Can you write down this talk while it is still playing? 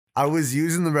I was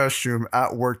using the restroom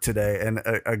at work today, and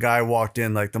a guy walked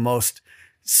in, like the most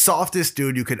softest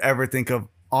dude you could ever think of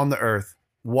on the earth,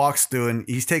 walks through, and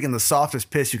he's taking the softest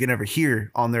piss you can ever hear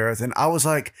on the earth. And I was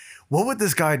like, what would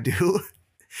this guy do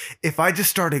if I just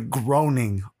started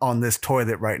groaning on this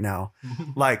toilet right now?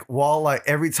 Like, while like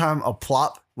every time a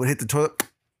plop would hit the toilet,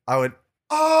 I would,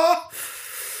 oh,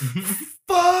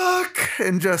 fuck,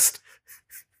 and just,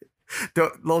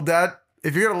 little dad,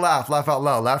 if you're gonna laugh out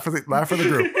loud. Laugh for the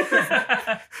group.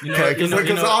 Okay, because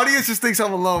the audience just thinks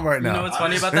I'm alone right now. You know what's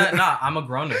funny about that? Nah, I'm a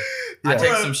groaner. Yeah. I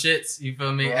take some shits, you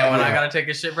feel me? And when I gotta take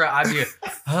a shit, bro, I be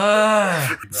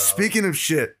Speaking of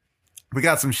shit, we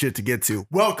got some shit to get to.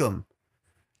 Welcome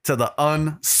to the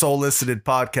Unsolicited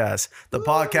Podcast, the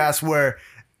podcast where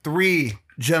 3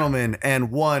 gentlemen and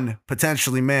 1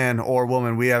 potentially man or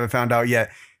woman, we haven't found out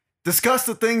yet, discuss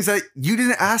the things that you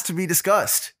didn't ask to be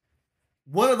discussed.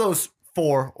 One of those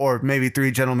 4 or maybe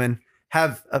 3 gentlemen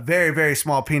have a very, very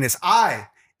small penis. I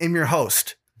am your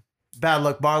host, Bad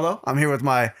Luck Barlow. I'm here with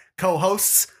my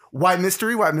co-hosts, White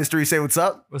Mystery. White Mystery, say what's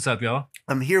up. What's up, y'all?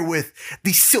 I'm here with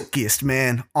the silkiest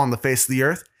man on the face of the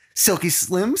earth, Silky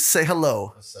Slim. Say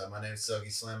hello. What's up? My name is Silky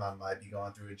Slim. I might be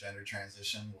going through a gender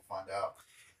transition. We'll find out.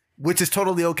 Which is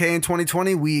totally okay in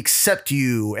 2020. We accept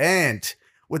you. And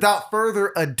without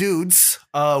further ado,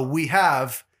 we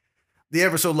have the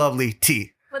ever so lovely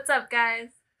T. What's up, guys?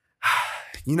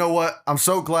 You know what? I'm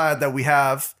so glad that we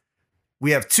have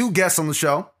 2 guests on the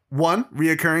show. 1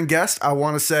 reoccurring guest. I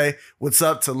want to say what's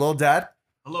up to Lil Dad.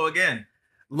 Hello again.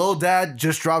 Lil Dad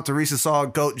just dropped a recent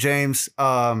song, Goat James.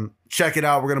 Check it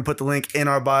out. We're gonna put the link in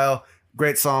our bio.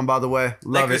 Great song, by the way.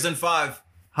 Love Lakers it. in 5.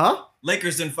 Huh?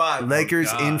 Lakers in 5.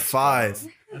 Lakers in 5.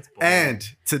 And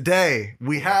today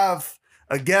we have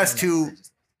a guest who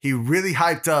he really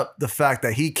hyped up the fact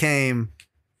that he came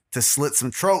to slit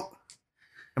some throat.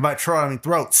 And by throat, I mean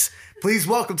throats. Please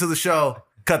welcome to the show,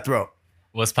 Cutthroat.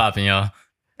 What's poppin', y'all?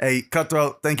 Hey,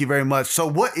 Cutthroat, thank you very much. So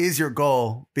what is your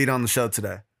goal being on the show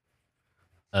today?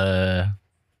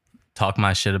 Talk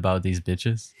my shit about these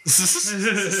bitches.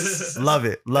 Love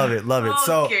it.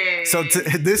 Okay. So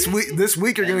this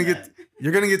week you're gonna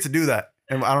get to do that.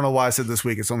 And I don't know why I said this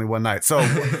week. It's only one night. So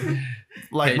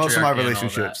like most of my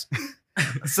relationships.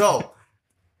 So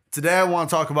today I want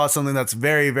to talk about something that's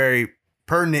very, very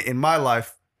pertinent in my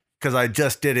life because I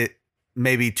just did it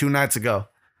maybe 2 nights ago.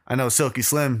 I know Silky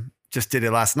Slim just did it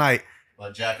last night.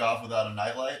 Like jack off without a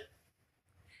nightlight?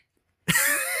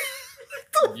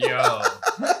 Yo.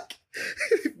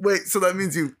 Wait, so that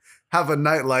means you have a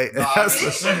nightlight. No, Let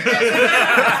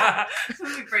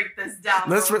me break this down.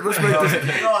 Let's break this. If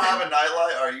you don't have a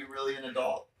nightlight, are you really an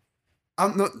adult?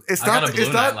 It's I got not. a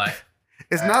blue nightlight.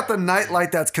 It's not the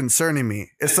nightlight that's concerning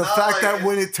me. It's the not fact like that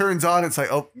when it turns on, it's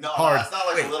like, oh, No, hard. it's not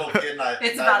like a little kid night.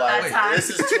 It's about that nightlight. time. This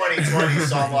is 2020,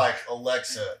 so I'm like,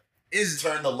 Alexa, Is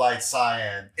turn the light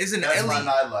cyan. is an That's my LED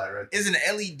nightlight right there. is an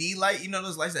LED light? You know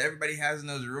those lights that everybody has in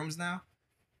those rooms now?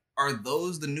 Are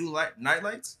those the new night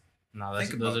lights? No,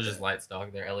 Think those about are just that. lights,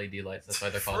 dog. They're LED lights. That's why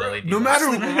they're called For real? LED No lights.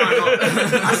 matter-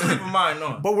 I sleep with mine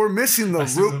on. But we're missing the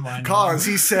root cause.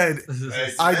 He said,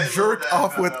 Hey, I today jerked Lil Dad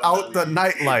off found out without the that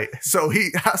nightlight. So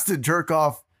he has to jerk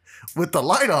off with the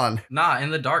light on. Nah, in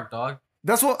the dark, dog.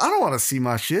 That's what I don't want to see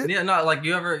my shit. Yeah, no, like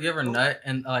you ever nut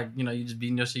and like you just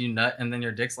beating your shit, you nut, and then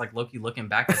your dick's like Loki looking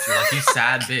back at you like you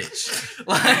sad bitch.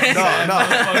 Like No.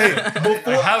 Hey,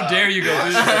 Like, how dare you go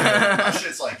do that? My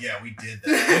shit's like, yeah, we did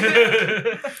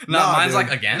that. No, Nah, mine's dude.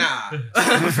 like again. Nah.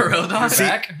 For real, dog. See,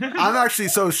 Back. I'm actually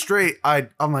so straight.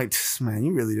 I'm like, man,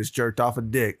 you really just jerked off a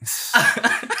dick.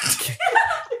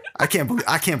 I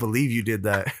can't believe you did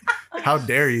that. How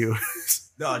dare you?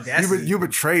 No, that's You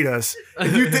betrayed us.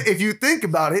 If you think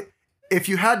about it, if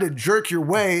you had to jerk your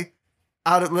way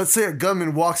out of, let's say a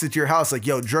gunman walks into your house like,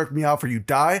 yo, jerk me off or you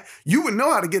die, you would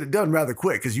know how to get it done rather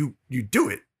quick because you do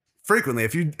it frequently.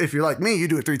 If you're like me, you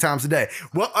do it 3 times a day.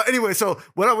 Well, anyway, so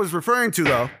what I was referring to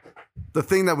though, the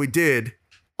thing that we did,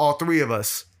 all 3 of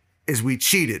us, is we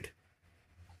cheated.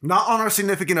 Not on our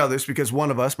significant others because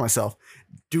one of us, myself,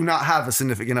 do not have a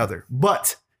significant other,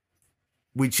 but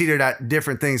we cheated at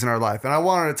different things in our life. And I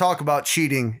wanted to talk about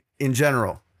cheating in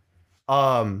general.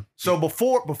 So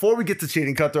before we get to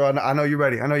cheating, Cutthroat, I know you're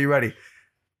ready.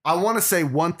 I want to say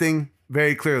one thing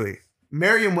very clearly.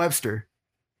 Merriam-Webster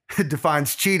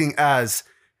defines cheating as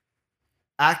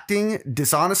acting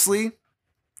dishonestly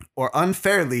or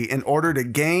unfairly in order to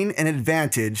gain an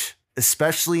advantage,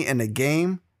 especially in a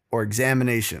game or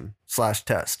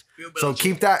examination/test. So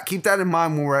keep that in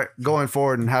mind when we're going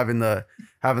forward and having the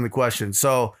question.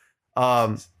 So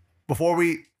before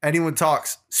anyone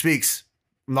speaks,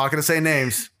 I'm not going to say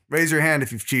names. Raise your hand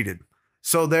if you've cheated.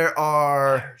 So there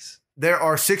are there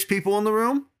are 6 people in the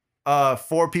room,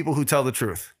 4 people who tell the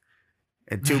truth,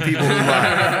 and 2 people who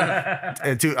lie.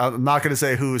 And 2, I'm not gonna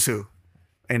say who is who.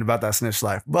 Ain't about that snitch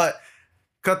life. But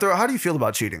Cutthroat, how do you feel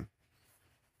about cheating?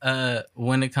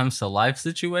 When it comes to life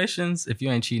situations, if you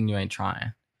ain't cheating, you ain't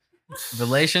trying.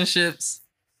 Relationships,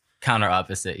 counter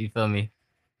opposite. You feel me?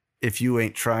 If you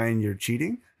ain't trying, you're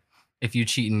cheating. If you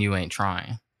cheating, you ain't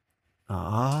trying.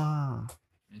 Ah,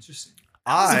 Interesting.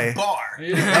 I. Bar.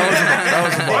 That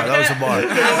was a bar. That was a bar.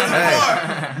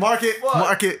 Hey,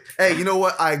 mark it. Hey, you know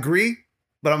what? I agree,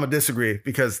 but I'm gonna disagree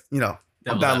because I'm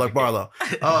Devil's bad luck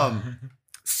advocate. Barlow.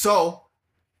 So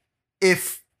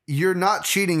if you're not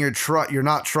cheating, you're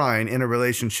not trying in a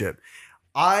relationship.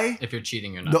 If you're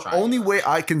cheating, you're not trying. The only way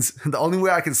I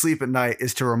can sleep at night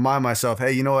is to remind myself,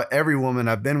 hey, you know what? Every woman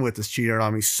I've been with has cheated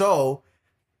on me. So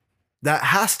that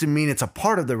has to mean it's a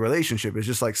part of the relationship. It's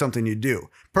just like something you do.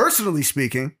 Personally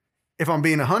speaking, if I'm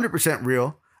being 100%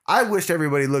 real, I wish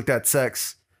everybody looked at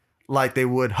sex like they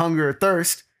would hunger or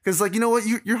thirst. Because like, you know what?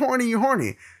 You're horny, you're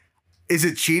horny. Is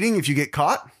it cheating if you get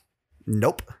caught?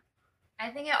 Nope. I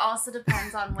think it also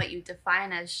depends on what you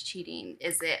define as cheating.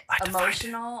 Is it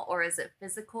emotional or is it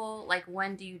physical? Like,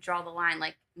 when do you draw the line?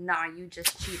 Like, nah, you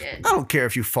just cheated. I don't care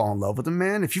if you fall in love with a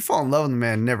man. If you fall in love with a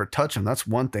man and never touch him, that's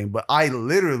one thing. But I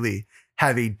literally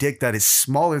have a dick that is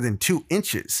smaller than 2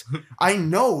 inches. I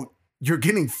know you're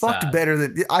getting fucked Sad. better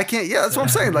than I can't. Yeah, that's what I'm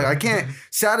saying. Like, I can't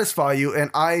satisfy you. And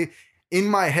I, in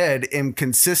my head, am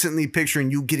consistently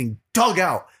picturing you getting dug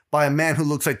out by a man who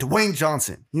looks like Dwayne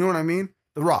Johnson. You know what I mean?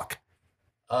 The Rock.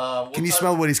 Can you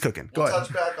smell what he's cooking? Go We'll ahead.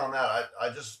 touch back on that. I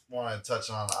just want to touch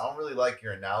on, I don't really like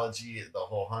your analogy, the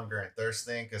whole hunger and thirst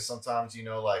thing, because sometimes,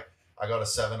 like, I go to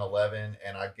 7-Eleven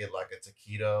and I get like a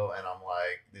taquito and I'm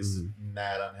like, this is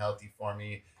mad unhealthy for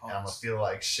me and I'm going to feel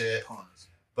like shit.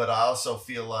 But I also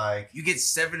feel like, You get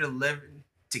 7-Eleven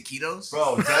taquitos?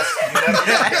 bro, that's, you never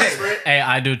get desperate. Hey,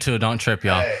 I do too. Don't trip,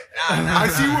 y'all. Hey, I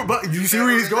see where, but you see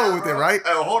where he's going with it, right?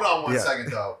 Oh, hold on one Yeah.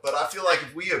 second though. But I feel like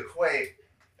if we equate,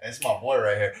 and it's my boy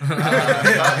right here,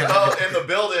 in the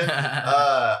building,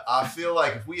 I feel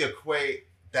like if we equate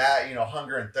that,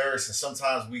 hunger and thirst, and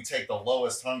sometimes we take the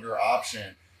lowest hunger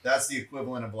option, that's the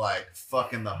equivalent of like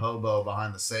fucking the hobo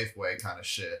behind the Safeway kind of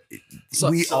shit.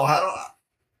 So, We all I have.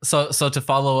 don't. so to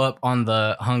follow up on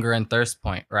the hunger and thirst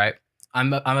point, right?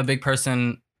 I'm a big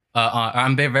person.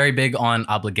 I'm very big on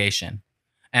obligation,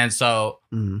 and so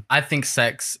Mhm. I think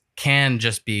sex can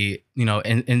just be,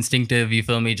 instinctive, you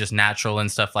feel me, just natural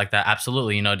and stuff like that.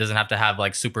 Absolutely. It doesn't have to have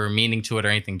like super meaning to it or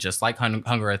anything, just like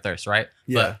hunger or thirst, right?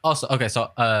 Yeah. But also, okay,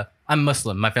 so I'm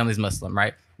Muslim. My family's Muslim,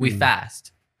 right? We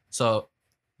fast. So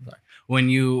sorry. When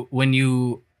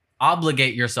you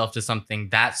obligate yourself to something,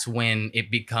 that's when it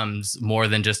becomes more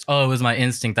than just, oh, it was my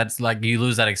instinct. That's like, you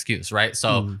lose that excuse, right?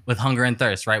 So with hunger and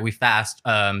thirst, right? We fast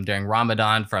during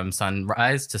Ramadan from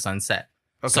sunrise to sunset.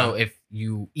 Okay. So if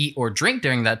you eat or drink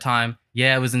during that time,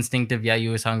 yeah, it was instinctive. Yeah,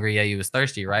 you was hungry. Yeah, you was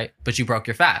thirsty, right? But you broke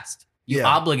your fast. You Yeah.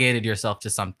 obligated yourself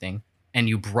to something and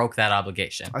you broke that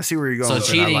obligation. I see where you're going. So with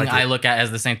it. cheating, like it. I look at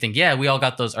as the same thing. Yeah, we all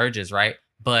got those urges, right?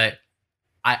 But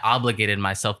I obligated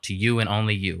myself to you and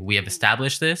only you. We have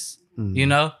established this,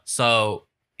 Mhm. So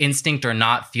instinct or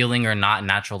not, feeling or not,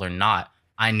 natural or not,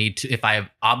 I need to, if I have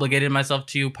obligated myself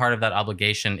to you, part of that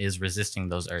obligation is resisting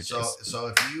those urges. So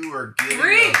if you were getting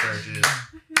Preach. those urges,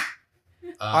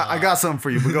 I got something for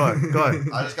you, but go ahead. Go ahead.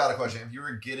 I just got a question. If you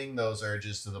were getting those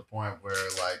urges to the point where,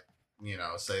 like,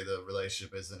 say the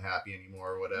relationship isn't happy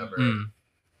anymore or whatever,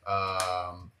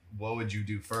 what would you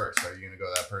do first? Are you gonna go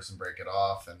that person, break it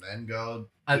off, and then go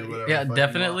do whatever? Yeah, the fuck you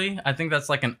definitely. I think that's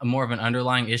like more of an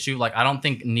underlying issue. Like, I don't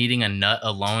think needing a nut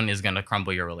alone is going to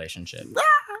crumble your relationship.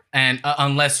 And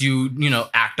unless you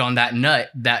act on that nut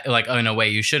that like in a way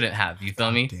you shouldn't have. You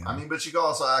feel me? Damn. want? I mean, but you can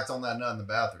also act on that nut in the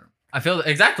bathroom. I feel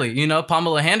exactly.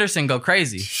 Pamela Henderson go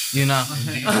crazy.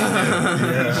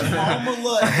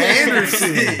 Pamela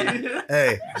Henderson.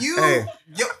 Hey, You.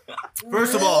 Yo,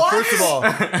 first of all,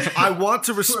 I want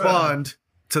to respond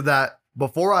to that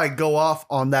before I go off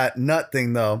on that nut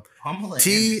thing though. Pamela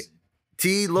T,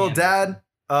 Lil Dad,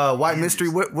 White Mystery.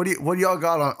 What do y'all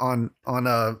got on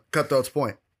Cutthroat's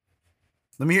point?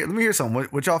 Let me hear something.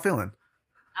 What y'all feeling?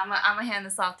 I'm gonna hand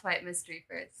this off to White Mystery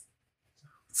first.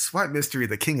 It's White Mystery,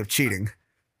 the king of cheating,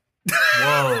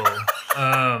 Whoa.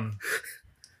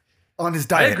 on his I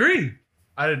diet. agree.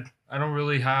 I don't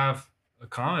really have a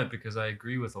comment because I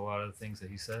agree with a lot of the things that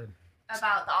he said.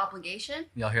 About the obligation?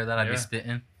 Y'all hear that? I'd be Yeah.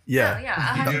 spitting. Yeah. Oh,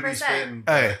 yeah, You do be 100%. spitting,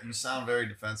 Hey. but you sound very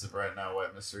defensive right now,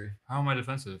 White Mystery. How am I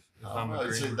defensive if I I'm don't know,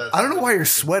 it's- agreeing? that's- I don't know why you're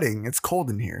sweating. It's cold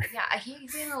in here. Yeah,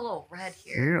 he's getting a little red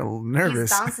here. You're a little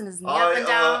nervous. He's bouncing his knee up and I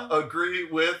down. agree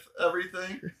with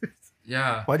everything.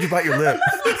 Yeah. Why'd you bite your lip?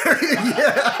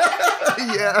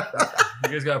 yeah. You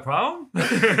guys got a problem?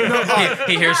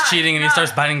 He hears cheating and he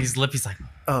starts biting his lip. He's like,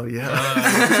 Oh yeah.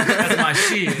 That's my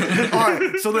shit. All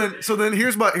right. So then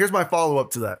here's my follow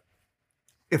up to that.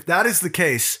 If that is the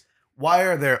case, why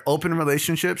are there open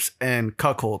relationships and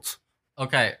cuckolds?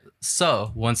 okay.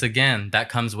 So once again, that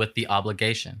comes with the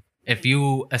obligation. If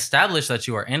you establish that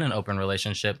you are in an open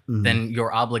relationship, Mhm. then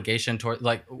your obligation toward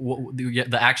like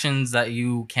the actions that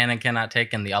you can and cannot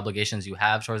take and the obligations you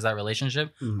have towards that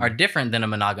relationship Mhm. are different than a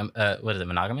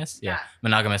monogamous? Yeah.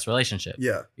 Monogamous relationship.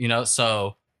 Yeah. You know,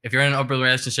 so if you're in an open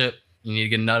relationship, you need to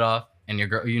get a nut off, and your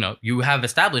girl, you know, you have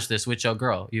established this with your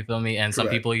girl. You feel me? And some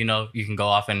Correct. people, you know, you can go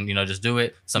off and just do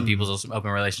it. Some Mhm. people's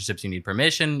open relationships, you need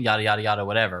permission, yada yada yada,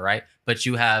 whatever, right? But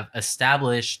you have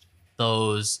established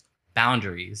those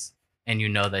boundaries, and you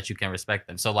know that you can respect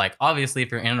them. So, like, obviously,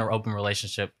 if you're in an open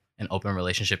relationship, an open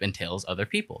relationship entails other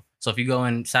people. So if you go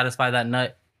and satisfy that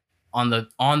nut on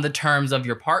the terms of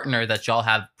your partner that y'all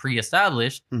have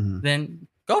pre-established, Mhm. then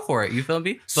go for it. You feel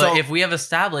me? So- But if we have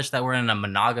established that we're in a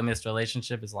monogamous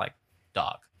relationship, it's like,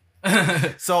 dog.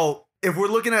 So if we're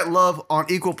looking at love on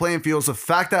equal playing fields, the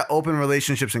fact that open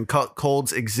relationships and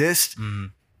cuckolds exist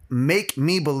Mhm. make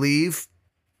me believe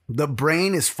the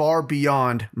brain is far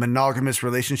beyond monogamous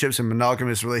relationships, and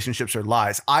monogamous relationships are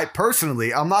lies. I'm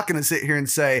not going to sit here and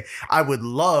say I would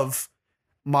love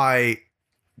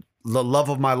the love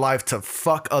of my life to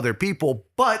fuck other people,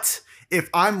 but if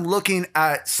I'm looking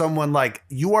at someone like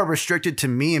you are restricted to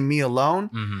me and me alone,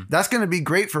 Mhm. that's going to be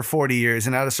great for 40 years.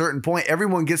 And at a certain point,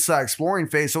 everyone gets to that exploring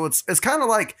phase. So it's kind of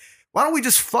like, why don't we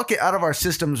just fuck it out of our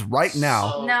systems right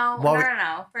now? So- No, Well,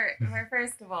 no. For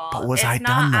first of all, But was it's I not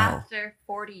done, though? after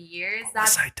 40 years.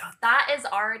 Was I done? That is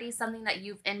already something that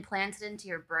you've implanted into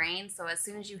your brain. So as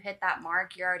soon as you hit that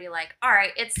mark, you're already like, all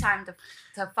right, it's time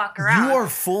to fuck around. You are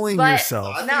fooling But-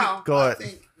 yourself. No. Go I ahead.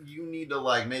 think you need to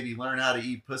like maybe learn how to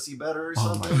eat pussy better or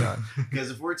Oh something. my God. Because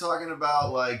if we're talking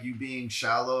about like you being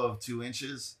shallow of 2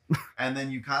 inches, and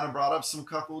then you kind of brought up some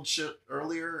cuckold shit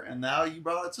earlier, and now you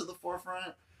brought it to the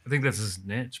forefront. I think that's his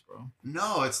niche, bro.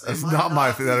 No, it That's might not my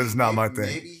be. thing. That is not my thing.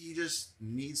 Maybe he just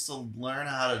needs to learn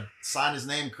how to sign his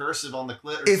name cursive on the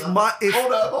clit. Or If something. my- if-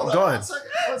 hold up, go one ahead.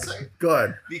 second. Go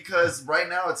ahead. Because right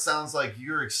now it sounds like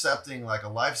you're accepting like a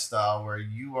lifestyle where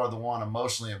you are the one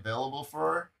emotionally available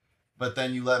for her, but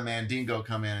then you let Mandingo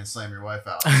come in and slam your wife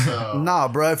out. So Nah,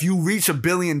 bro. If you reach $1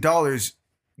 billion,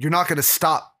 you're not going to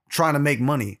stop trying to make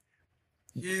money.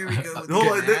 Here we go. With Hold the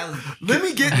on, analogy. Let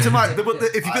me get to my. If you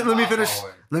I'm could, let me not finish.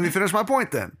 following. Let me finish my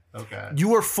point. Then Okay.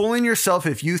 you are fooling yourself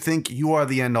if you think you are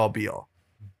the end all be all.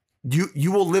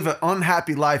 You will live an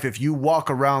unhappy life if you walk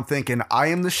around thinking I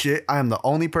am the shit. I am the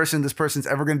only person this person's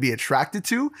ever going to be attracted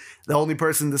to. The only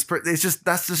person it's just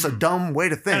that's just a dumb way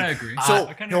to think. I agree. So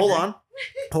I kinda hold agree. on.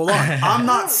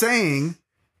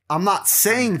 I'm not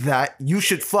saying that you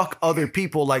should fuck other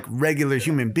people like regular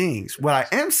human beings. What I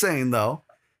am saying though,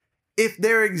 if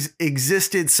there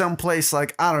existed someplace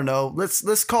like, I don't know,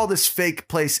 let's call this fake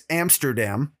place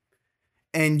Amsterdam,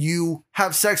 and you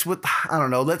have sex with, I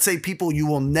don't know, let's say people you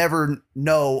will never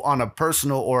know on a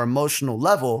personal or emotional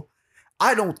level,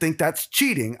 I don't think that's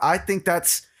cheating. I think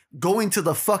that's going to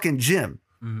the fucking gym.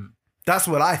 Mhm. That's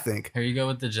what I think. Here you go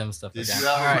with the gym stuff Did again. you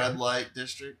have All a right. red light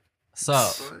district? So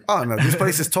Oh no, this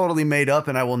place is totally made up,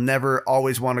 and I will never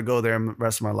always want to go there the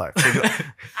rest of my life. So go-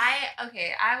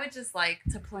 I would just like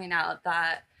to point out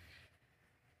that.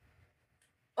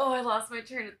 Oh, I lost my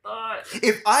train of thought.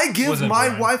 if I give Wasn't my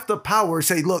Brian. wife the power,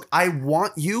 say, look, I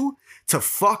want you to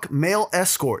fuck male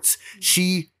escorts,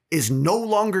 she is no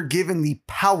longer given the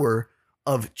power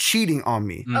of cheating on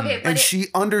me. mm, Okay, but And she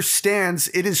understands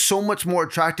it is so much more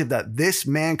attractive that this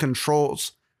man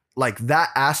controls like that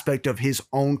aspect of his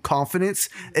own confidence.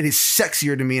 It is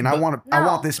sexier to me, and I But- want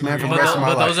No. this man for the but, rest of my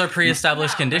but life. those are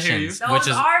pre-established No, I hear you. conditions, Those which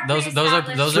is are those are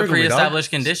pre-established pre-established conditions.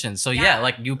 conditions. So yeah, Yeah.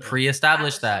 like you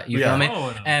pre-established that. You Yeah. feel me?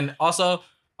 Oh, no. And also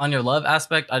on your love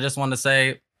aspect, I just want to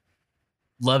say,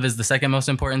 love is the second most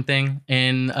important thing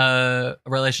in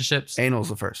relationships. Anal's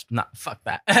the first. Not fuck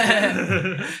that.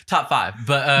 Top 5,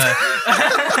 but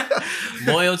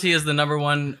loyalty is the number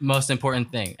one most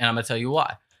important thing, and I'm gonna tell you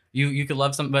why. You could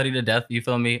love somebody to death, you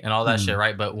feel me, and all that Hmm. shit,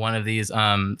 right? But one of these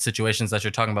situations that you're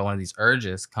talking about, one of these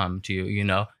urges come to you, you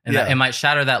know, and Yeah. that, it might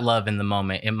shatter that love in the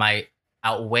moment. It might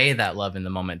outweigh that love in the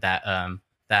moment. That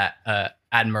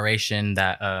admiration,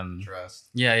 that Trust.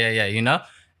 yeah, you know,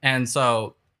 and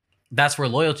so that's where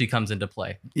loyalty comes into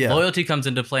play. Yeah. Loyalty comes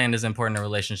into play and is important in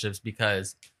relationships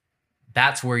because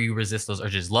that's where you resist those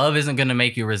urges. Love isn't going to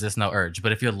make you resist no urge.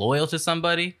 But if you're loyal to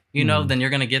somebody, you know, then you're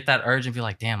going to get that urge and be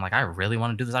like, damn, like I really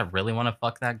want to do this. I really want to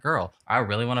fuck that girl. I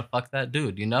really want to fuck that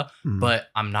dude, you know, but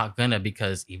I'm not going to,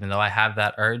 because even though I have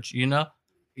that urge, you know,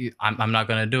 I'm not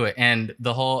going to do it. And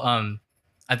the whole,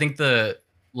 I think there's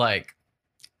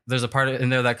a part in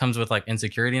there that comes with like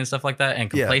insecurity and stuff like that and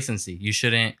complacency. You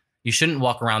shouldn't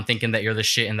walk around thinking that you're the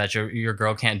shit and that your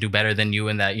girl can't do better than you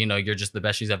and that, you know, you're just the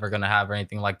best she's ever going to have or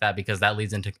anything like that, because that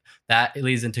leads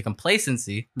into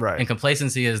complacency. Right. And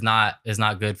complacency is not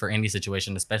good for any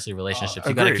situation, especially relationships.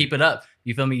 You got to keep it up.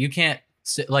 You feel me? You can't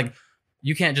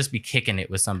just be kicking it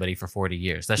with somebody for 40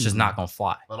 years. That's just not going to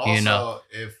fly. But also, you know?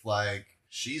 if like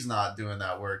she's not doing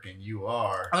that work and you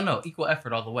are. Oh no, equal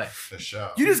effort all the way. For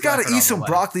sure. You just got to eat some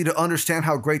broccoli to understand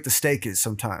how great the steak is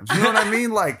sometimes. You know what I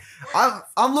mean? Like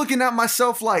I'm looking at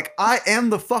myself like I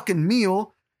am the fucking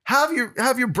meal. Have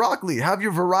your broccoli, have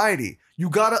your variety. You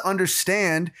got to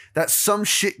understand that some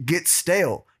shit gets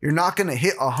stale. You're not going to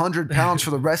hit 100 pounds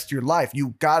for the rest of your life.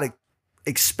 You got to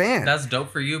expand. That's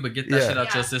dope for you, but get that shit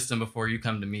out your system before you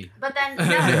come to me. But then,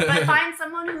 but find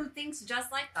someone who thinks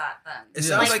just like that. Then It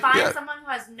sounds like find someone who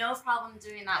has no problem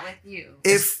doing that with you.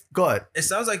 Go ahead. It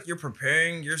sounds like you're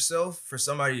preparing yourself for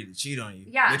somebody to cheat on you.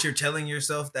 Yeah. But you're telling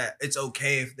yourself that it's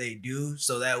okay if they do,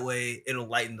 so that way it'll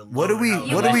lighten the load. What do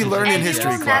we learn in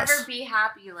history class? You will never be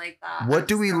happy like that. What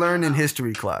do we learn in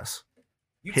history class?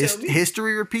 You tell me.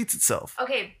 History repeats itself.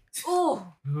 Okay. Ooh.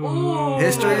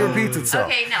 History repeats itself.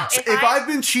 Okay, no. If I've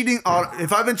been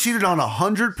cheated on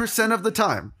 100% of the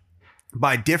time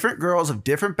by different girls of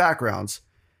different backgrounds,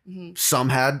 some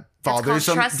had fathers,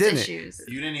 some didn't. Issues.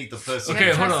 You didn't eat the pussy.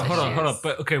 Okay, hold on.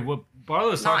 But okay, what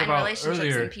Barlow was talking about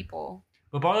earlier. And people.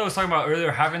 But Barlow was talking about earlier,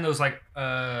 having those like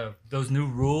those new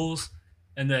rules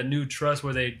and that new trust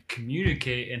where they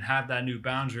communicate and have that new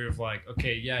boundary of like,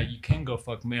 okay, yeah, you can go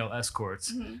fuck male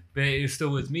escorts, but you're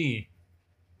still with me.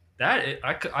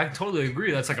 I totally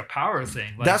agree. That's like a power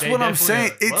thing. Like, that's what I'm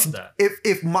saying. It's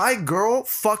if my girl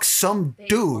fucks some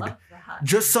dude,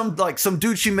 just some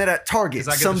dude she met at Target,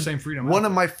 I get the same freedom one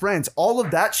of my friends, all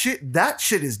of that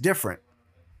shit is different.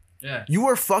 Yeah. You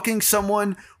are fucking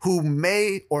someone who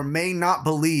may or may not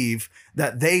believe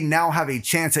that they now have a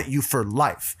chance at you for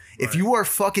life. Right. If you are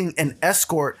fucking an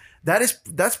escort,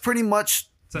 that's pretty much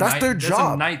their job.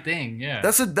 That's a night thing, yeah.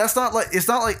 It's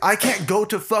not like I can't go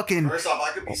to fucking. First off,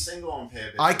 I could be single and pay.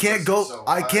 I can't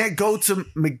go to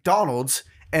McDonald's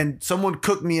and someone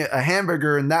cook me a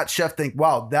hamburger and that chef think,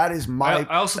 wow, that is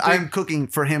I'm cooking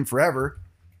for him forever.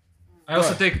 I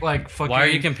also think like fucking. Why are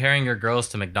you comparing your girls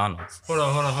to McDonald's? Hold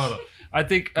on. I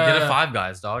think get a Five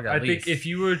Guys, dog. At least. Think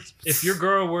if your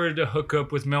girl were to hook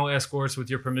up with male escorts with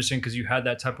your permission because you had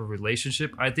that type of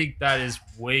relationship, I think that is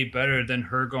way better than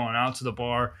her going out to the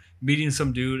bar, meeting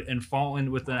some dude, and falling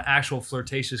with an actual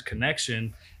flirtatious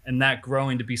connection, and that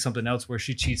growing to be something else where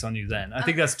she cheats on you. Then I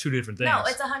think that's two different things. No,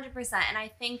 it's 100%, and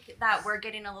I think that we're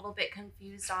getting a little bit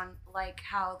confused on like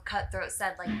how Cutthroat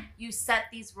said, like you set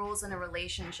these rules in a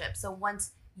relationship. So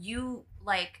once you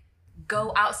like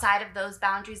go outside of those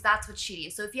boundaries, that's what's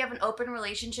cheating. So if you have an open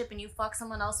relationship and you fuck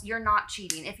someone else, you're not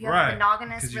cheating. If you have a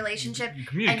monogamous relationship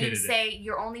and you say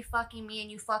you're only fucking me and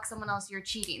you fuck someone else, you're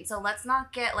cheating. So let's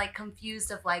not get like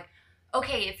confused of like,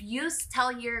 okay, if you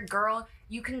tell your girl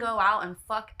you can go out and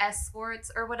fuck escorts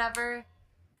or whatever,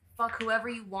 fuck whoever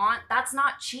you want, that's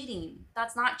not cheating.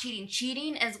 That's not cheating.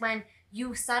 Cheating is when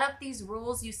you set up these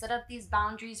rules, you set up these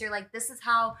boundaries, you're like, this is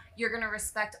how you're going to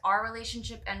respect our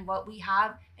relationship and what we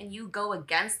have, and you go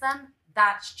against them,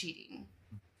 that's cheating.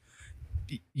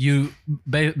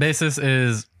 Basis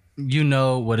is, you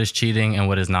know what is cheating and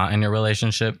what is not in your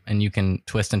relationship, and you can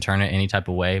twist and turn it any type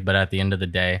of way, but at the end of the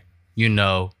day, you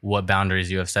know what boundaries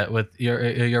you have set with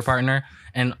your partner,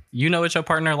 and you know what your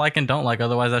partner like and don't like,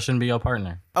 otherwise that shouldn't be your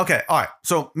partner. Okay, all right.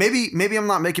 So maybe I'm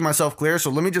not making myself clear, so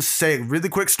let me just say a really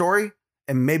quick story,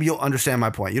 and maybe you'll understand my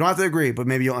point. You don't have to agree, but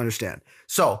maybe you'll understand.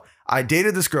 So I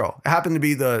dated this girl. It happened to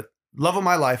be the love of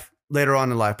my life later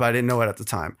on in life, but I didn't know it at the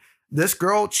time. This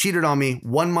girl cheated on me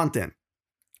 1 month in.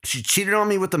 She cheated on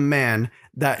me with a man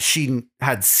that she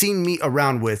had seen me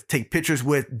around with, take pictures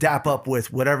with, dap up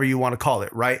with, whatever you want to call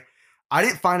it, right? I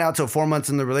didn't find out till 4 months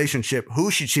in the relationship who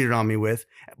she cheated on me with,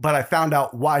 but I found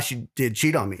out why she did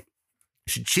cheat on me.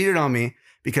 She cheated on me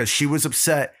because she was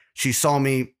upset. She saw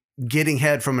me getting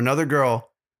head from another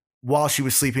girl while she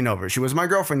was sleeping over. She wasn't my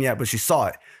girlfriend yet, but she saw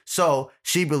it. So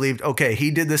she believed, okay, he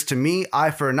did this to me,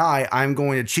 eye for an eye. I'm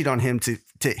going to cheat on him to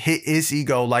hit his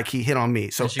ego like he hit on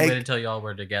me. So she waited until y'all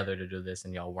were together to do this,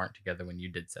 and y'all weren't together when you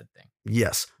did said thing.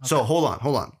 Yes. Okay. So hold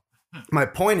on. My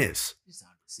point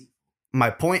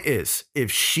is,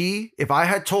 if I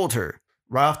had told her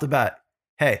right off the bat,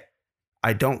 hey,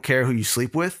 I don't care who you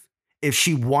sleep with. If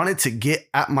she wanted to get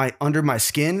at under my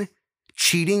skin,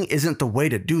 cheating isn't the way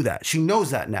to do that. She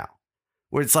knows that now.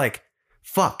 Where it's like,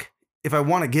 fuck, if I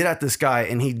want to get at this guy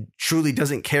and he truly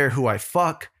doesn't care who I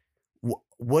fuck,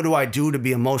 what do I do to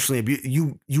be emotionally abused?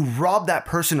 You rob that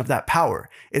person of that power.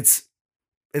 It's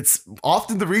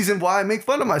often the reason why I make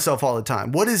fun of myself all the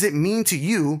time. What does it mean to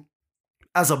you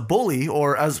as a bully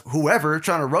or as whoever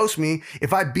trying to roast me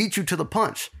if I beat you to the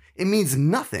punch? It means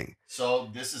nothing. So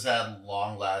this has had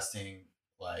long-lasting,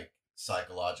 like,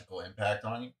 psychological impact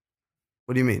on you?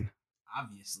 What do you mean?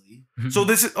 Obviously. So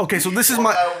this is okay. So this is Well,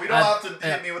 my. we don't have to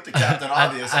hit me with the Captain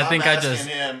Obvious. I think I'm I asking just-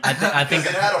 him. I think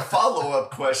it had a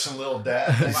follow-up question, little dad.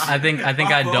 I think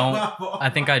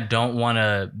I don't want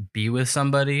to be with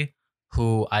somebody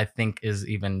who I think is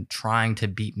even trying to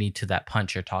beat me to that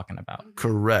punch you're talking about.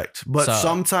 Correct. But So-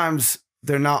 sometimes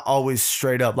they're not always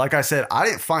straight up. Like I said, I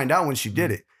didn't find out when she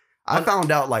did it. I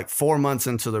found out like 4 months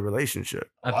into the relationship.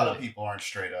 A lot of people aren't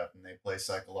straight up and they play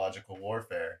psychological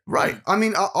warfare. Right. I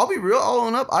mean, I'll be real. I'll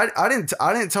own up. I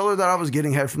didn't tell her that I was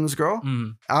getting head from this girl.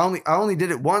 Mm. I only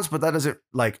did it once, but that doesn't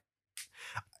like.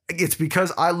 It's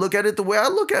because I look at it the way I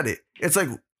look at it. It's like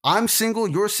I'm single,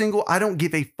 you're single. I don't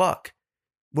give a fuck.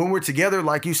 When we're together,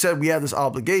 like you said, we have this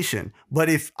obligation. But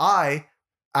if I,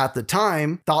 at the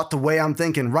time, thought the way I'm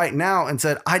thinking right now and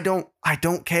said, I don't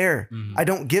care. Mhm. I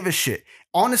don't give a shit.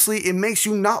 Honestly, it makes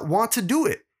you not want to do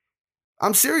it.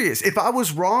 I'm serious. If I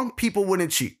was wrong, people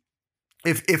wouldn't cheat.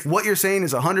 If what you're saying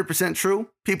is 100% true,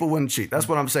 people wouldn't cheat. That's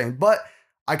what I'm saying. But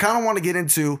I kind of want to get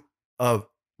into a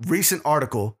recent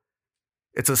article.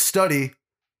 It's a study.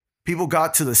 People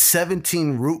got to the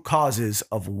 17 root causes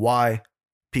of why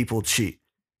people cheat.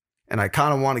 And I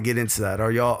kind of want to get into that.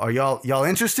 Are y'all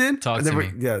interested? Talk to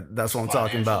me. Yeah, that's what I'm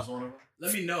talking about. Financials, one of them?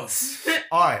 Let me know.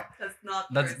 All right. That's not.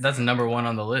 That's number one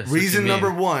on the list. What Reason you number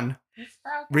mean? one.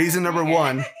 Reason number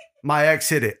one. My ex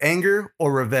hit it. Anger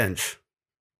or revenge.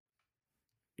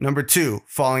 Number 2,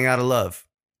 falling out of love.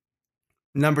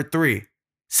 Number 3,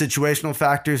 situational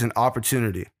factors and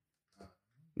opportunity.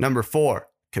 Number 4,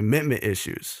 commitment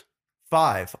issues.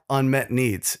 5, unmet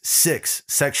needs. 6,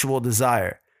 sexual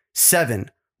desire. 7,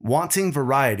 wanting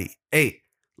variety. 8,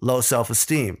 low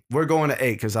self-esteem. We're going to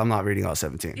 8 because I'm not reading all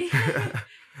 17. Fair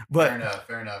But enough.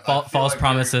 Fair enough. I feel False like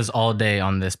promises all day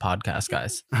on this podcast,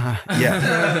 guys.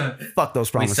 yeah, fuck those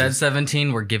We promises. said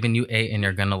 17. We're giving you 8, and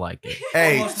you're gonna like it.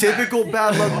 Hey, Almost typical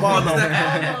bad luck Barlow.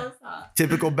 Almost up.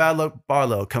 Typical bad luck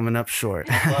Barlow coming up short.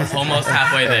 Plus, Almost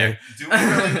halfway there. Do we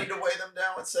really need to weigh them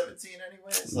down with 17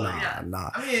 anyways? Like, Yeah.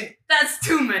 Nah. I mean, That's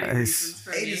too many Nice. reasons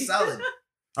for 8 me. is solid.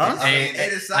 Huh? I mean, Eight-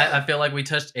 8 is solid. I feel like we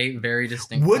touched 8 very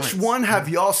distinct Which points. one have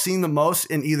y'all seen the most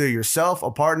in either yourself, a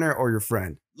partner, or your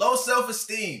friend? Low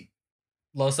self-esteem.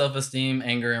 Low self-esteem,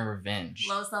 anger, and revenge.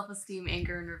 Low self-esteem,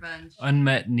 anger, and revenge.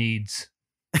 Unmet needs.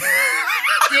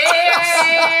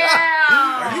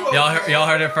 Damn. Y'all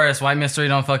heard it first. White mystery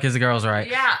don't fuck his girls right.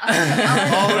 Yeah.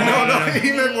 Oh, no,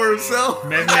 he meant for himself.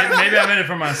 Maybe I meant it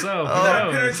for myself. Who Oh,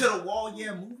 Put her knows? to the wall,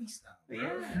 yeah, movie style.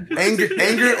 Yeah. Anger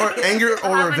or Having to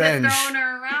revenge. throw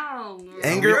her around.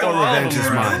 Anger throw or all of revenge them is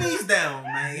around. mine. Put these down,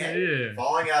 man. Yeah.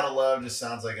 Falling out of love just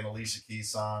sounds like an Alicia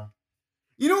Keys song.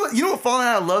 You know what falling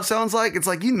out of love sounds like? It's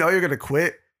like you're gonna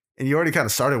quit and you already kind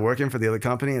of started working for the other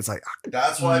company. It's like,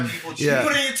 That's why people cheat. Yeah.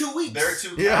 Put it in 2 weeks. They're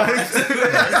too Yeah. cowardly. They're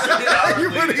too cowardly You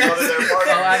to put it go to their in-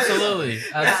 partner. Oh, absolutely. what'd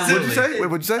you Absolutely. say? Wait,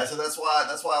 what'd you say? So that's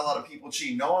why a lot of people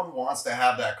cheat. No one wants to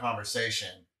have that conversation.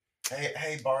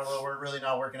 Hey, Barlow, we're really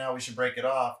not working out. We should break it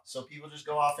off. So people just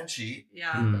go off and cheat.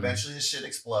 Yeah. Mm. Eventually, this shit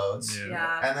explodes. Yeah.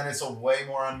 Yeah. And then it's a way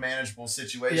more unmanageable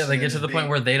situation. Yeah, they than get to just the point being-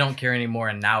 where they don't care anymore,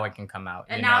 and now it can come out.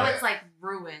 And you now know? it's like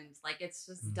ruined. Like it's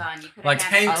just done. You could like,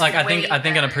 I think in a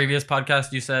better. previous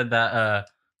podcast you said that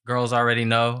girls already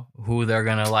know who they're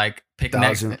gonna like pick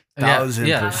next. 1000%.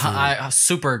 Yeah, I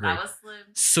super agree. That was slim.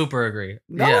 Super agree.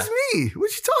 That was me. What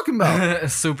you talking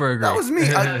about? Super agree. That was me.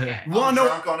 Okay. Well, I'm no,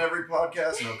 drunk on every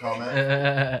podcast. No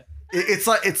comment. it's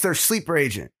like it's their sleeper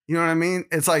agent. You know what I mean?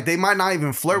 It's like they might not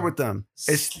even flirt with them.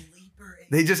 It's Sleeper.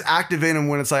 they just activate them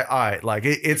when it's like, all right, like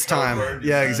it's The code time. word,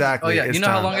 Yeah, yeah. exactly. Oh yeah, It's you know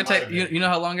how time. long That it might takes. have been. You know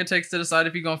how long it takes to decide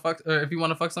if you gonna fuck or if you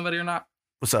want to fuck somebody or not.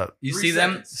 What's up? You 3 see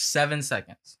them seconds. 7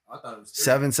 seconds. I thought it was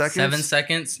 7 seconds. 7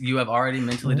 seconds. You have already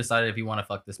mentally decided if you want to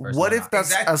fuck this person. What or if not. that's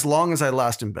Exactly. as long as I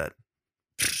last in bed?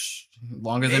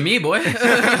 Longer than me, boy? Yo, they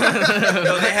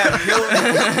have pills.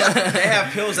 They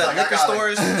have pills at Like, I liquor got,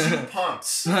 stores. like, 2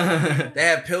 pumps. They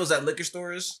have pills at liquor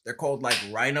stores. They're called like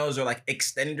rhinos or like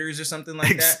extenders or something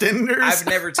like that. Extenders. I've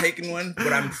never taken one,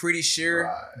 but I'm pretty sure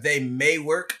Right. they may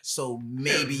work. So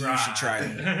maybe you should try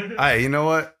them. Hey, you know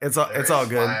what? It's all There good. is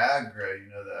Viagra, you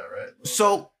know that, right?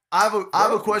 So I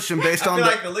have a question based I on feel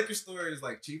the. like the liquor store is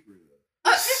like cheaper.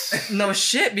 No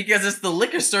shit, because it's the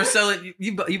liquor store selling.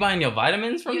 You buying your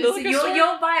vitamins from the liquor store?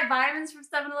 You'll buy vitamins from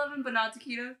 7-Eleven, but not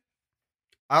taquitos.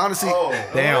 I honestly, Oh.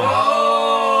 damn.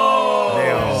 Oh,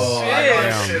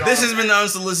 Damn. shit. This has been the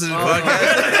Unsolicited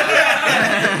Podcast.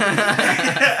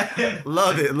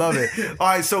 Love it. All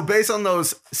right, so based on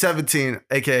those 17,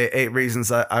 aka 8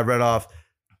 reasons I read off,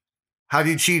 have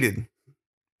you cheated?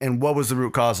 And what was the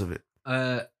root cause of it?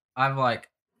 I've like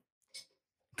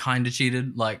kind of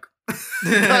cheated, like.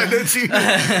 Kinda cheated.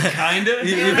 Kinda?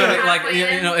 You feel me? Like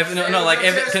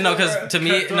because to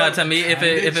me if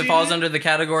it falls cheated? under the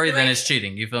category, then it's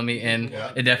cheating. You feel me? And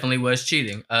Yeah. it definitely was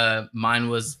cheating. Mine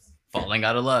was falling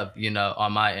out of love.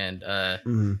 On my end.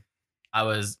 Mhm. I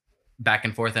was back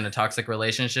and forth in a toxic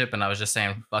relationship, and I was just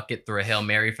saying fuck it, through a Hail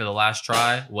Mary for the last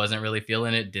try. Wasn't really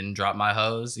feeling it. Didn't drop my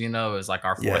hose. It was like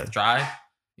our 4th Yeah. try.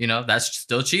 That's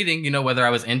still cheating. Whether I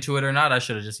was into it or not, I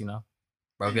should have just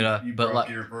broke it up. You But broke like,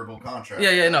 your verbal contract.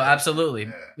 yeah, no, absolutely.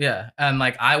 Yeah. Yeah. And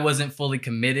like I wasn't fully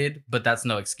committed, but that's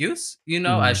no excuse.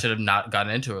 I should have not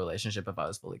gotten into a relationship if I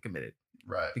was fully committed.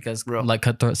 Right. Because Real. like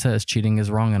Cutthroat says, cheating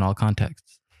is wrong in all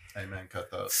contexts. Amen.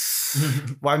 Cut those.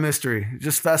 Why mystery?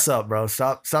 Just fess up, bro.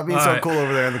 Stop being All so right. cool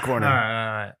over there in the corner. All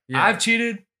right. Yeah. I've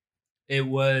cheated. It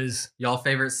was Y'all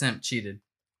favorite simp cheated.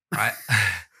 right.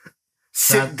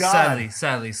 Sick God.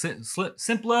 Sadly,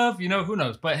 simp love. Who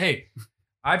knows? But hey,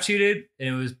 I've cheated, and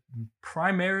it was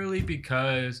primarily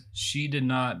because she did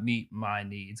not meet my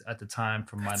needs at the time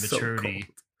for my That's so maturity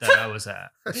that I was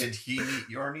at. Did he meet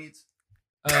your needs?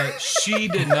 She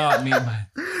did not meet my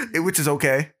Which is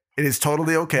okay. It is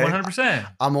totally okay. 100%.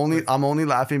 I'm only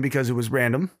laughing because it was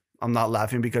random. I'm not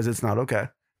laughing because it's not okay.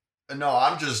 No,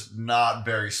 I'm just not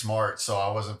very smart, so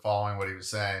I wasn't following what he was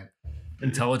saying.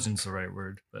 Intelligence is the right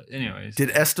word, but anyways.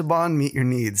 Did Esteban meet your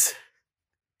needs?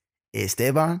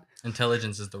 Esteban?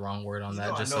 Intelligence is the wrong word on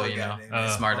that, just so you know.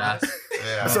 goddamn Smart ass.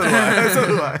 Yeah. So do I. So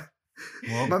do I.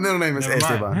 Well, My middle name is never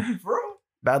mind. Esteban. Bro.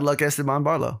 Bad luck, Esteban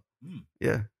Barlow. Mm.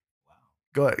 Yeah.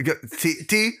 Go ahead.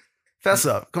 T, fess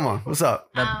up. Come on. What's up?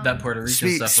 That Puerto Rican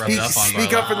Speak, stuff rubbed up on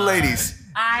speak Barlow. up for the ladies.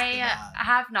 I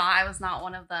have not. I was not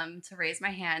one of them to raise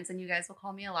my hands, and you guys will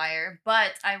call me a liar.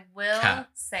 But I will Cat.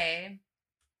 say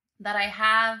that I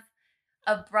have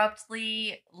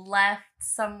abruptly left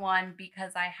someone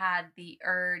because I had the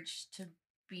urge to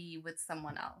be with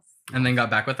someone else. And then got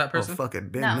back with that Oh, person? fucking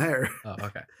been No. there. Oh,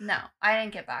 okay. No, I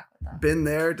didn't get back with them. Been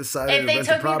there, decided If to they rent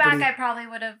took the me property. back, I probably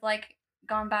would have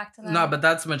gone back to them. No, but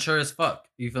that's mature as fuck.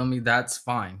 You feel me? That's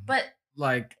fine. but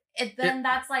like, then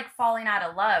that's falling out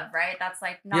of love, right? That's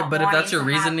not. yeah, but if that's your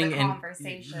wanting to have the reasoning and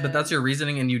conversation. but that's your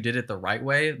reasoning and you did it the right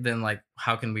way, then like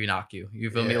how can we knock you? You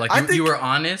feel me? Yeah. Like I you, think- you were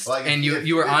honest Like, and if you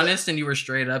you were did that- honest and you were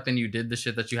straight up and you did the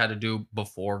shit that you had to do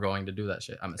before going to do that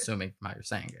shit. I'm assuming from how you're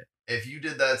saying it. If you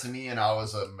did that to me and I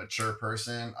was a mature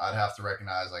person, I'd have to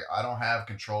recognize I don't have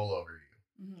control over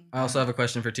you. Mhm. I also have a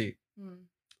question for T. Mhm.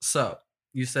 So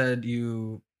you said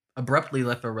you abruptly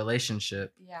left a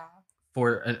relationship Yeah.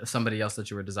 for somebody else that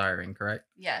you were desiring, correct?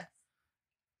 Yes.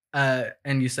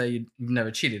 And you say you've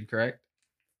never cheated, correct?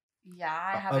 Yeah,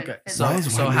 I haven't. Okay. Why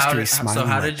is So White how Mystery did smiling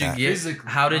how like did you that? get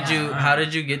Physically. how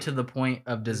did you get to the point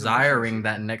of desiring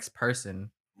that next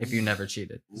person if you never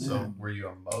cheated? So were you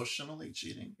emotionally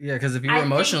cheating? Yeah, because if you I were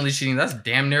think- emotionally cheating, that's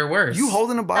damn near worse. You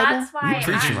holding a Bible? That's why You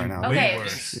preaching I- right now. Okay. Way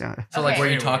worse. Yeah. So like, were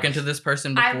Okay. you talking to this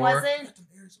person before? I wasn't.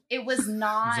 It was It was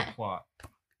not. a plot.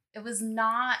 It was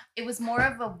not. It was more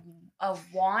of a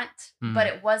want, Mm. but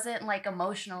it wasn't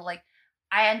emotional.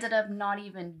 I ended up not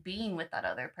even being with that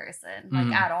other person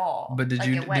Mm. at all. But did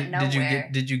you It went nowhere.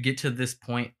 did you get to this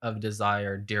point of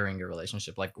desire during your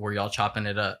relationship? Like, were y'all chopping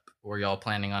it up? Were y'all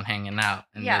planning on hanging out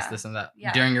and Yeah. this and that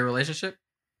Yeah. during your relationship?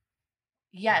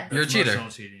 Yes. You're a cheater.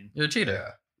 Emotional cheating. You're a cheater.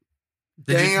 Yeah.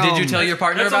 Did you tell your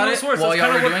partner That's about almost it worse. while That's y'all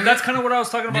kinda were what- doing That's it? kind of what I was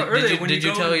talking about earlier. when Did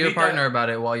you go tell and your meet partner that- about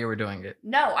it while you were doing it?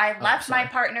 No, I left my sorry.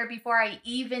 partner before I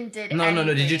even did. No. Did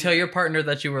you anything. tell your partner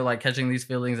that you were catching these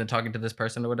feelings and talking to this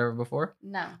person or whatever before?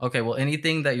 No. Okay, well,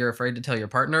 anything that you're afraid to tell your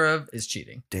partner of is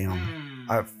cheating. Damn.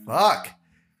 Mm. Fuck.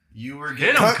 You were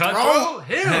Hit getting him, Cutthroat. Cutthroat.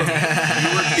 Hit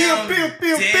him. Pew, pew,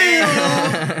 pew,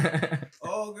 Damn.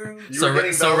 Oh, girl. You So were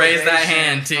getting so raise that validation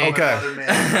hand, T. from Okay. another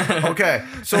man. Okay.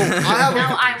 So I have No,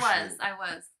 a, I was.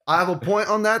 I have a point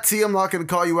on that. T, I'm not going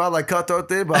to call you out like Cutthroat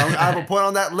did, but I have a point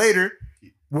on that later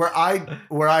where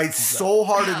I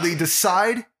soul-heartedly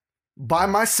decide by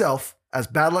myself as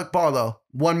Bad Luck Barlow,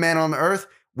 one man on the earth,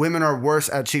 women are worse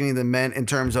at cheating than men in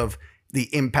terms of the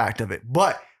impact of it.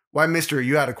 But why, Mystery,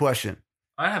 you had a question.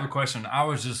 I have a question.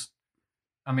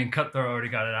 Cutthroat already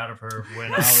got it out of her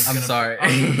when I was. I'm sorry.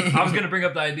 I was going to bring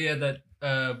up the idea that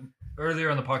earlier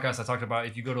on the podcast, I talked about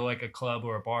if you go to like a club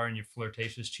or a bar and you're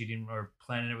flirtatious, cheating, or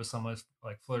planning it with someone,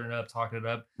 like flirting it up, talking it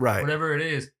up, Right. whatever it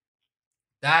is,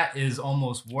 that is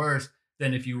almost worse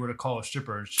than if you were to call a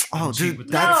stripper and Oh, cheat dude, with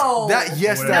No. yes, or that whatever. is.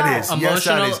 Yes, that is.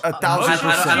 Emotional-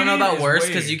 1,000%. I don't know about Cheating is worse way-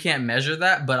 because you can't measure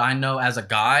that, but I know as a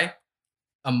guy,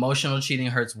 emotional cheating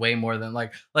hurts way more than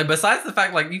like besides the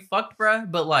fact like you fucked, bruh,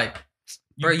 but like,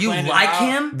 bro, you planned it like out,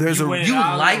 him? There's a- went you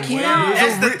out of like the him? way. No.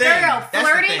 That's the thing. No, That's the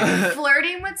flirting, thing.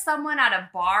 flirting with someone at a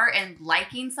bar and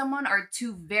liking someone are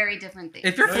two very different things.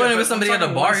 If you're Yeah, flirting but with somebody I'm at a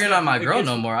talking bar, one you're not step. my It girl gets-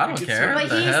 no more. I it don't gets care. worse. but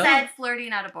The he hell? said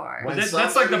flirting at a bar. When That's like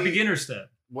the somebody- beginner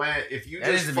step. If you That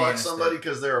just is the fuck beginning somebody step.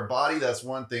 because they're a body, that's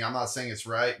one thing. I'm not saying it's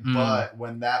right, Mm. but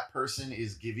when that person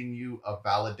is giving you a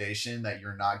validation that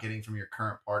you're not getting from your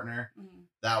current partner, Mhm.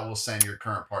 that will send your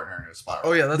current partner into a spiral.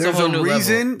 Oh yeah, that's There's a whole a new level.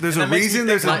 reason. There's And a that makes me reason. think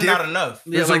There's a I'm not difference. enough.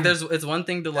 Yeah, There's like a- it's one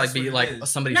thing to like That's be what it like is.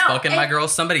 somebody No, fucking my it- girl,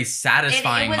 somebody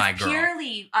satisfying it was my girl.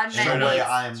 purely unmet No needs. way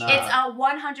I am not. It's a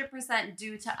 100%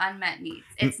 due to unmet needs.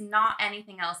 It's not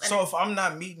anything else. And So if I'm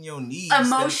not meeting your needs, then-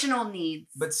 emotional needs,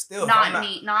 but still, if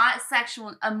I'm not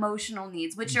sexual, emotional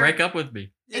needs, which Break are up with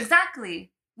me.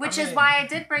 exactly, which I is mean- why I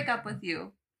did break up with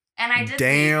you, and I did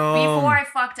Damn. leave before I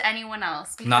fucked anyone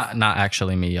else. because- Not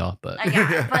actually me, y'all, but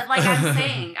yeah, but like I'm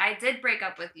saying, I did break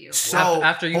up with you. So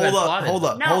After you had hold up, plotted. hold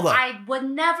up, No, hold up. I would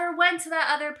never went to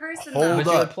that other person. Hold though. but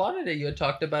you up. had plotted it. You had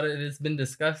talked about it. It's been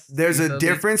discussed. There's You a feel me?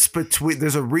 difference between.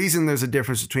 There's a reason. There's a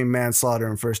difference between manslaughter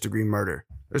and first degree murder.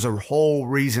 There's a whole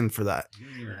reason for that.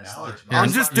 Your analogy. I'm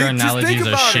Your- just your think- just think analogies are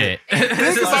about shit. Think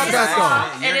about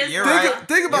that, though. It is- You're Think, right.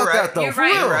 think about You're that right. though. You're For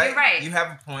right. real. You're right. You're right. You have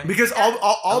a point. Because I'll be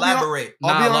hon- Elaborate.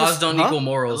 I'll be Nah, laws honest, don't huh? equal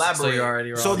morals, so Elaborate. you're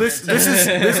already wrong. So this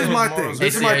is my thing. Morals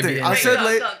This is are my ABA. thing. I Wait, said Go,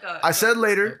 late. go. I said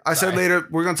later. I said Sorry. later.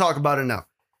 We're gonna talk about it now.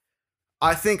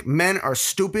 I think men are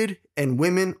stupid and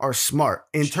women are smart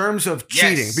in terms of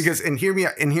cheating. Yes. Because and hear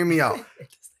me out.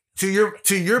 To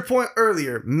your point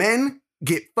earlier, men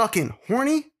get fucking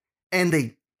horny and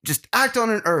they just act on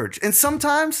an urge. And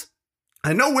sometimes,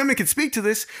 I know women can speak to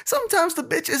this. Sometimes the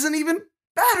bitch isn't even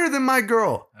better than my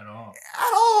girl At all.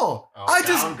 at all. Oh, I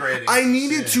just downgrading. I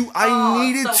needed Shit. to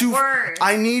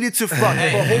I needed to fuck.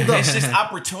 Hey. But hold up. It's just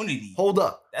opportunity. Hold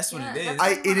up. That's what Yeah, it is. that's why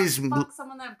you it wanna is- fuck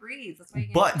someone that breathes. That's why you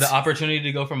get But the opportunity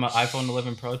to go from an iPhone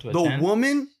 11 Pro to a the 10.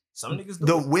 woman, Some niggas do.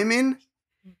 the women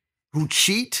who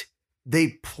cheat, they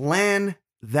plan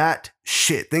that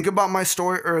shit. Think about my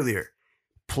story earlier.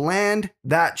 Planned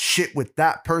that shit with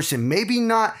that person. Maybe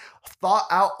not thought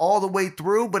out all the way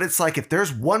through, but it's like if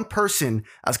there's one person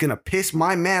that's gonna piss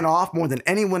my man off more than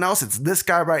anyone else, it's this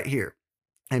guy right here.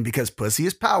 And because pussy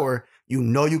is power, you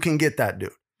know you can get that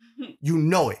dude. You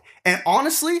know it. And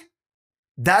honestly,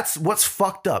 that's what's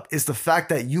fucked up is the fact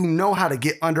that you know how to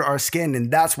get under our skin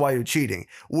and that's why you're cheating.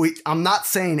 I'm not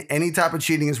saying any type of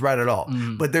cheating is right at all,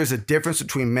 Mm. but there's a difference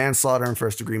between manslaughter and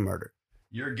first degree murder.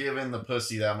 You're giving the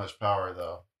pussy that much power,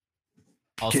 though.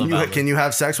 Also Can you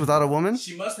have sex without a woman?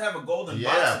 She must have a golden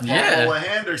Yeah, box. Yeah. Pamela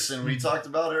Henderson. We talked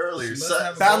about it earlier. She must Se-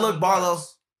 have a Bad golden luck, Barlow.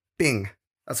 box. Bing.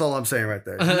 That's all I'm saying right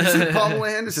there. You see Pamela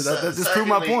Henderson. That just proved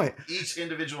my secondly, point. Each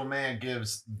individual man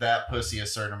gives that pussy a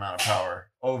certain amount of power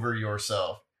over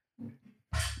yourself.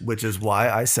 Which is why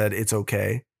I said it's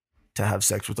okay to have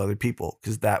sex with other people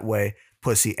because that way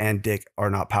pussy and dick are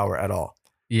not power at all.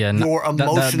 Yeah, no, Your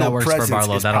emotional that works for presence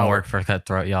Barlow. is That don't power. work for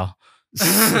Cutthroat, y'all. To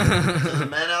the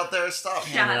men out there, stop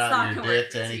Yeah, handing it's out not your gonna dick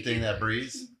work to for anything you. that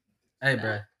breathes. Hey,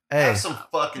 bro. Hey, Have some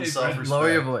fucking Hey, self-respect.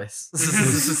 Lower your voice.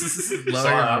 Lower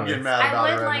Sorry, your I'm voice. getting mad I about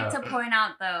would it right like now. to point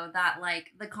out though that like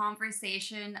the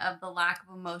conversation of the lack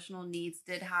of emotional needs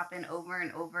did happen over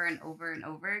and over and over and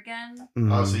over again.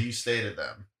 Oh, so mhm. you stated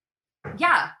them.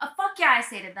 Yeah, fuck yeah, I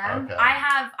stated them. Okay.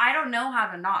 I don't know how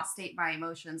to not state my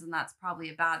emotions, and that's probably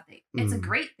a bad thing. It's a Mm.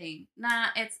 great thing. Nah,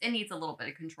 it needs a little bit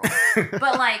of control.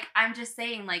 But like I'm just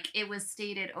saying, like it was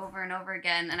stated over and over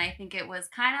again, and I think it was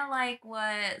kind of like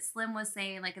what Slim was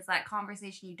saying, like it's that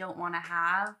conversation you don't want to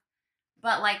have.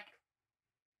 But like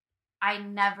I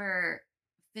never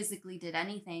physically did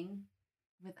anything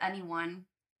with anyone.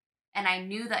 And I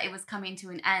knew that it was coming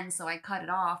to an end, so I cut it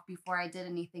off before I did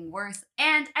anything worse.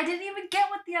 And I didn't even get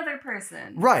with the other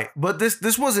person. Right, but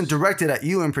this wasn't directed at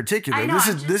you in particular. I know, this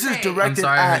I'm is just this is saying. I'm directed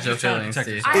sorry I at. hurt your feelings, Protect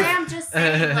Steve. yourself. I If- am just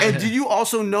saying, like, And do you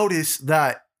also notice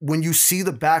that when you see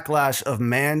the backlash of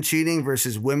man cheating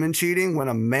versus women cheating, when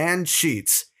a man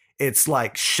cheats, it's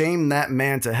like shame that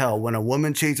man to hell. When a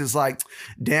woman cheats, it's like,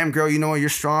 damn girl, you know what? You're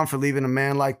strong for leaving a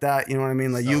man like that. You know what I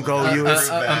mean? Like you go, you. That's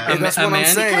bad. That's what I'm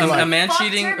saying, because like- you a man fucked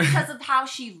cheating. her because of how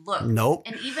she looked. Nope.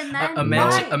 And even then, A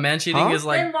why? man cheating Huh? is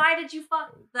like Then why did you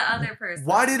fuck the other person?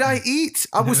 Why did I eat?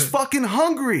 I was fucking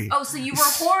hungry. Oh, so you were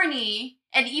horny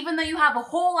And even though you have a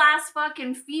whole ass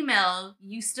fucking female,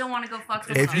 you still want to go fuck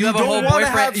the If You have a whole don't wanna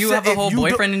boyfriend. have You have a se- whole if you don't-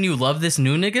 boyfriend, and you love this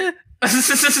new nigga.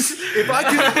 If I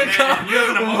could, Man, you have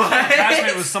an emotional What?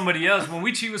 attachment with somebody else. When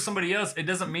we cheat with somebody else, it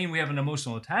doesn't mean we have an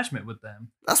emotional attachment with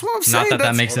them. that's what I'm Not saying. that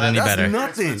That's- makes it any that's better.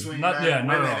 Nothing. Between Not- men yeah, and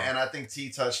not at women, all. and I think T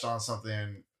touched on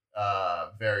something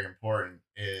very important.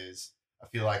 Is I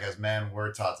feel like as men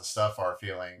we're taught to stuff our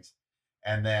feelings,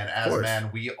 and then as course.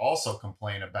 men we also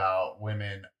complain about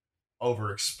women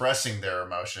over expressing their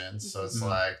emotions. So it's Mhm.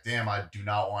 like, damn, I do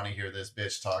not want to hear this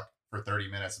bitch talk for 30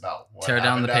 minutes about what Tear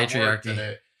down happened the at work patriarchy.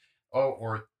 today. Oh,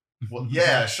 or well,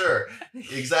 yeah, sure,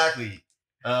 exactly.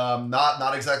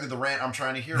 Not exactly the rant I'm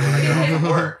trying to hear when I get home from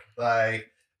work. Like,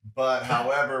 but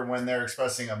however, when they're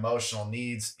expressing emotional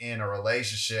needs in a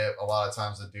relationship, a lot of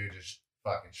times the dude just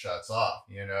fucking shuts off.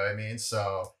 You know what I mean?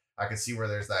 So I can see where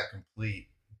there's that complete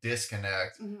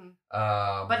disconnect. Mhm.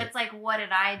 Um, But it's like, what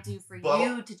did I do for But-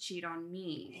 you to cheat on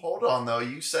me? hold on though,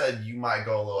 you said you might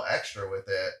go a little extra with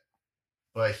it,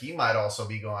 but he might also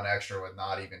be going extra with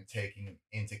not even taking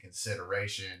into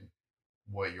consideration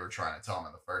what you were trying to tell him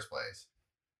in the first place.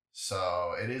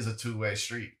 So it is a two-way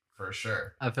street for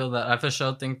sure. I feel that I for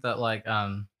sure think that like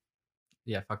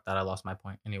yeah, fuck that. I lost my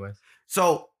point. Anyways,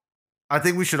 So I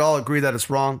think we should all agree that it's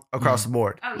wrong across the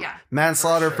board. Oh yeah.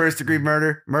 Manslaughter, For sure. first degree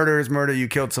murder. Murder is murder. You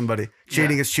killed somebody.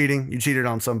 Cheating is cheating. You cheated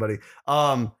on somebody.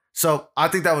 So I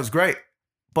think that was great.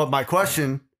 But my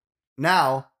question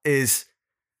now is,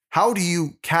 how do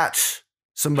you catch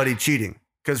somebody cheating?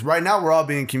 Because right now we're all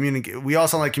being communicated. We all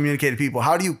sound like communicated people.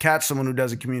 How do you catch someone who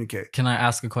doesn't communicate? can I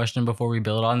ask a question before we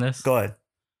build on this? Go ahead.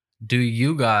 Do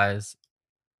you guys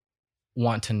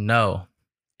want to know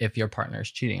if your partner is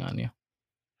cheating on you?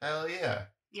 Hell yeah,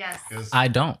 Yes. because I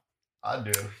don't. I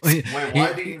do. Wait, Wait,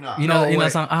 why do you not? You know, No, you know,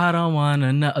 wait. song. I don't want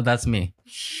to know. That's me.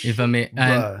 You feel me?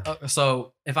 And Bruh.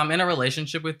 so, if I'm in a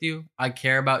relationship with you, I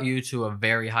care about you to a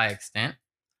very high extent,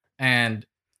 and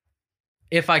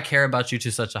if I care about you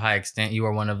to such a high extent, you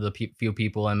are one of the few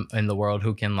people in the world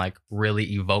who can like really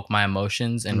evoke my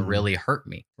emotions and Mhm. really hurt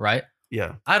me. Right?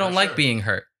 Yeah. I don't For like sure. being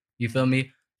hurt. You feel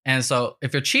me? And so,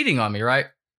 if you're cheating on me, right?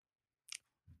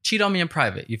 Cheat on me in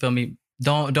private. You feel me?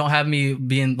 Don't have me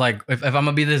being like, if I'm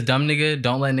gonna be this dumb nigga,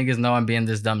 don't let niggas know I'm being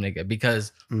this dumb nigga,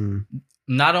 because Mm.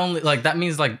 not only like that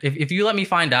means like if you let me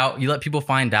find out, you let people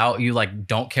find out, you like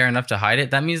don't care enough to hide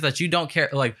it, that means that you don't care,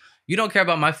 like you don't care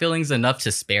about my feelings enough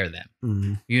to spare them,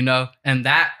 Mm. you know? And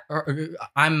that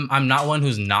I'm not one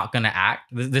who's not gonna act.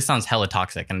 This sounds hella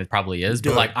toxic, and it probably is, Do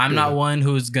but like it, I'm do not it. one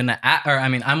who's gonna act, or I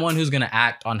mean I'm one who's gonna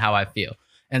act on how I feel.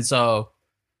 And so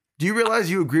Do you realize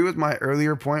you agree with my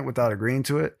earlier point without agreeing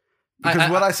to it? Because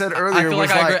I- what I said earlier I feel was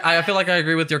like, like, I feel like I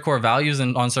agree with your core values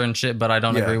and on certain shit, but I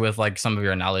don't Yeah. agree with like some of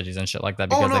your analogies and shit like that,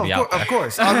 oh because no, they be out there. of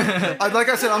course. Like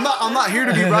I said, I'm not here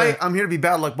to be right. I'm here to be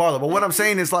bad like Barlow. But what I'm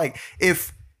saying is like,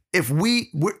 if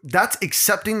that's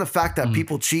accepting the fact that Mhm.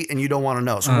 people cheat and you don't want to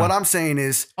know. So what I'm saying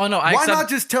is, Oh no, I why accept, not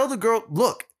just tell the girl,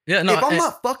 look, yeah, no, if I'm it-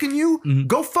 not fucking you, Mhm.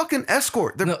 go fucking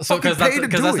escort. They're No, so fucking because that's paid to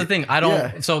because do that's it. the thing. I don't.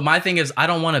 Yeah. So my thing is, I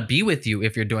don't want to be with you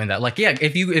if you're doing that. Like, yeah,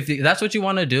 if that's what you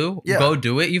want to do, Yeah. go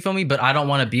do it. You feel me? But I don't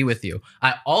want to be with you.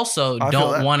 I also I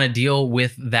feel that. don't want to deal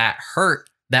with that hurt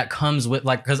that comes with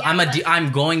like, because Yeah,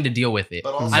 I'm going to deal with it.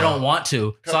 But also, I don't want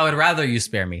to, so I would rather you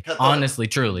spare me. Cut the- Honestly,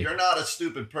 truly, You're not a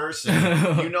stupid person.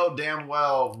 You know damn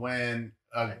well when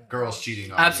a girl's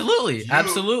cheating on you. absolutely,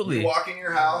 absolutely. You walk in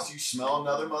your house, you smell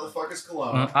another motherfucker's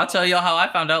cologne. I'll tell y'all how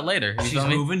I found out later. You She's feel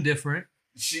me? moving different.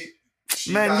 She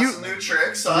Man, got you- some new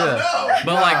tricks. So Yeah. I know.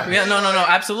 But like, yeah, no,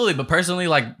 absolutely. But personally,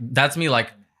 like, that's me.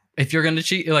 Like, if you're gonna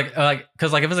cheat,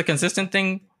 because like if it's a consistent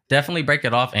thing, definitely break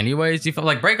it off. Anyways, you feel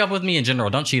like break up with me in general.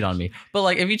 Don't cheat on me. But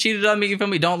like, if you cheated on me, you feel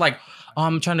me? Don't like, oh,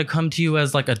 I'm trying to come to you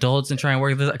as like adults and try and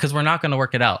work this, because we're not gonna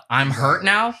work it out. I'm hurt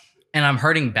now, and I'm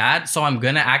hurting bad, so I'm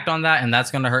gonna act on that, and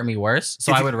that's gonna hurt me worse.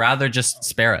 So If I you- would rather just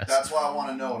spare us. That's why I want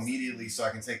to know immediately so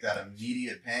I can take that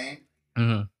immediate pain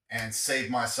Mhm. and save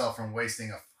myself from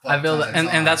wasting a I feel that,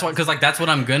 and that's what, because like that's what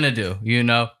I'm gonna do, you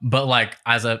know. But like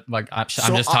as a like I'm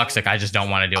So, just toxic. I just don't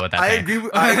want to deal with that. I pain. agree.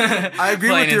 I agree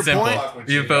Plain with and your simple. point. Fuck with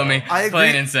You feel me? I agree.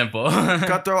 Plain and simple.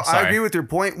 Cutthroat, I Sorry. agree with your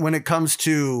point when it comes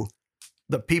to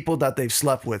the people that they've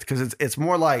slept with, because it's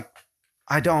more like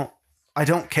I don't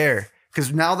care,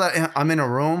 because now that I'm in a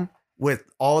room with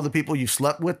all the people you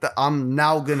slept with, that I'm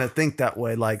now gonna think that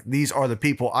way. Like, these are the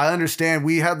people. I understand.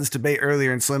 We had this debate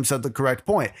earlier, and Slim said the correct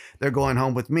point. They're going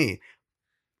home with me,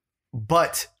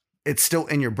 but it's still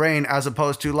in your brain, as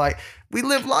opposed to like, we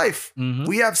live life. Mhm.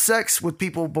 We have sex with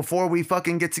people before we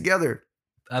fucking get together.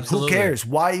 Absolutely. Who cares?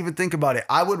 Why even think about it?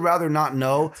 I would rather not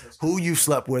know who you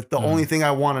slept with. The only thing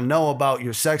I want to know about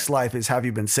your sex life is, have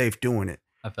you been safe doing it?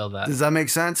 I feel that. Does that make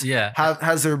sense? Yeah.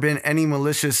 Has there been any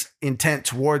malicious intent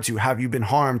towards you? Have you been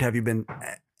harmed? Have you been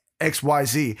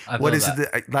XYZ? I What feel is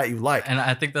it that you like? And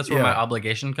I think that's where Yeah. my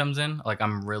obligation comes in. Like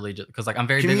I'm really just because like I'm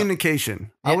very big.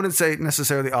 Communication. I Yeah. wouldn't say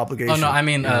necessarily obligation. Oh no, I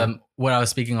mean Yeah. what I was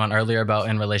speaking on earlier about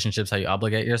in relationships how you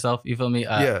obligate yourself. You feel me?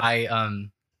 Yeah.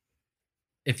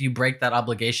 If you break that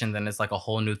obligation, then it's like a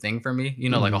whole new thing for me. You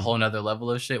know, like a Mhm. whole nother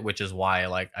level of shit, which is why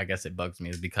like I guess it bugs me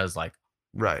is because like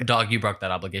Right. dog, you broke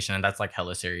that obligation, and that's like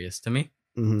hella serious to me.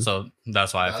 Mhm. So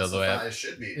that's why I feel the way. It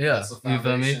should be. Yeah, That's the you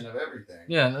feel me? foundation of everything.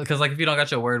 Yeah, because like if you don't got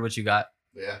your word, what you got,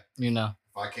 Yeah. you know.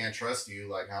 If I can't trust you,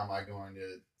 like how am I going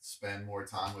to spend more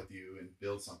time with you and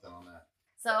build something on that?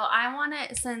 So I want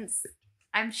to, since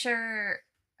I'm sure,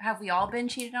 have we all been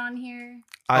cheated on here?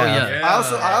 I Oh, have. yeah.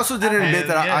 I also didn't Okay. admit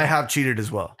that Yeah. I have cheated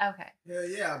as well. Okay. Hell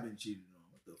yeah, I've been cheated on.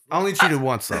 What the I only cheated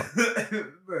once though,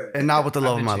 Bruh. and not with the I've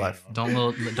love of been my cheating life. on.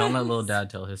 Don't let little dad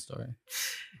tell his story.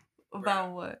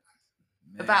 About what?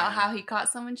 Man. About how he caught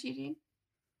someone cheating?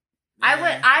 I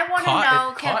want to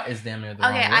know. Caught is damn near the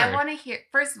Okay, wrong I word. want to hear.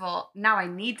 First of all, now I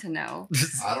need to know.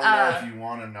 I don't know if you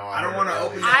want to know. I don't wanna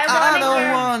open I that. wanna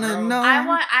hear- wanna know.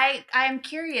 I am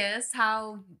curious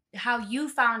how you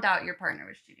found out your partner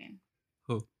was cheating.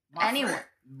 My anyone. friend-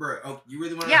 Bruh, oh, you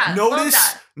really want to Yeah. Notice,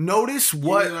 love that. notice You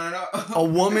what really wanna know? a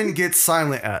woman gets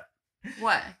silent at.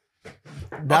 What?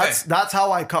 That's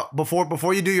how I caught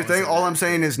before you do your thing. All I'm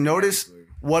saying is notice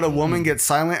what a woman gets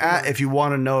silent at if you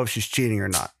want to know if she's cheating or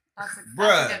not. That's a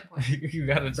Bruh. good point. You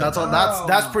gotta. That's all. Oh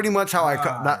That's my pretty much how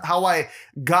God. how I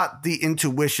got the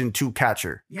intuition to catch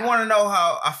her. You want to know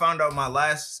how I found out my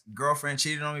last girlfriend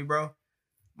cheated on me, bro?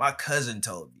 My cousin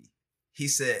told me. He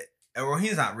said, well,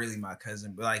 he's not really my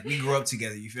cousin, but like we grew up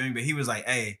together, you feel me? But he was like,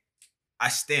 hey, I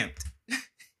stamped.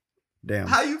 Damn.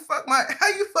 How you fuck my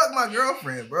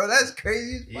girlfriend, bro? That's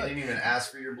crazy as He fuck. didn't even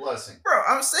ask for your blessing. Bro,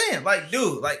 I'm saying, like,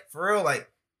 dude, like for real,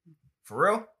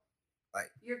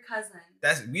 Your cousin.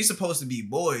 that's we supposed to be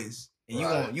boys. And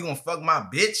Right. you gonna fuck my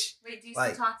bitch? Wait, do you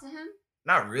like- still talk to him?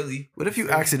 Not really. What if you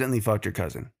accidentally fucked your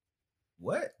cousin?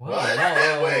 What? Whoa, What?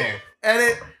 whoa, Wait.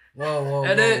 Edit. whoa,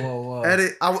 Edit. whoa.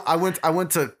 Edit. I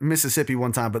went to Mississippi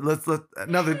one time, but let's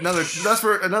another that's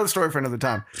for another story for another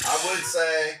time. I would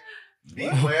say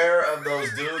beware of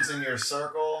those dudes in your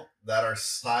circle that are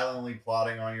silently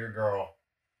plotting on your girl.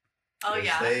 Oh 'Cause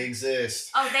yeah. They exist.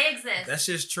 Oh, they exist. That's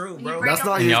just true, When you bro. break That's up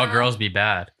not with And you- y'all someone- girls be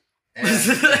bad. And,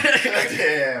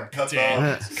 damn, cut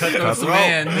Damn. off. Cutthroat's the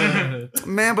man.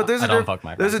 Man, but there's I a don't fuck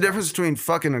my. there's a friends. difference between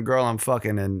fucking a girl I'm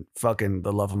fucking and fucking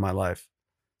the love of my life.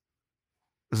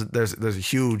 There's a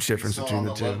huge difference You still between on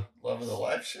the two. Love of the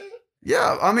life shit.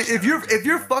 Yeah, I mean, if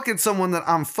you're fucking someone that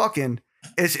I'm fucking,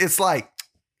 it's like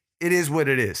it is what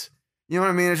it is. You know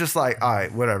what I mean? It's just like, all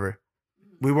right, whatever.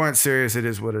 We weren't serious. It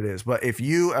is what it is. But if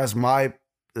you, as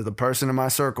the person in my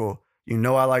circle, you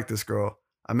know I like this girl.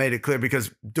 I made it clear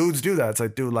because dudes do that. It's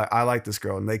like, dude, like I like this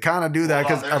girl, and they kind of do that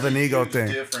Hold on, because of there's an a ego huge thing.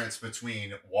 Difference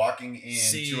between walking into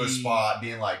a See. spot,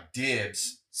 being like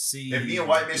dibs. See, If me and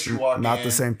White Mystery walk in, Not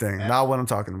the same thing. and- Not what I'm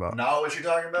talking about. Not what you're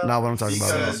talking about. Not what I'm talking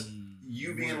about. Because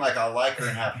you being like I like her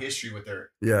and have history with her,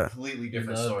 Yeah. completely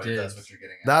different Love story. If dibs. that's what you're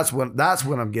getting at. That's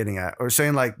what I'm getting at. Or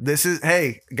saying like, this is,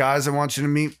 hey guys, I want you to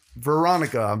meet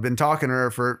Veronica. I've been talking to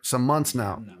her for some months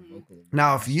now.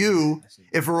 Now,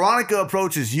 if Veronica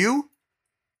approaches you,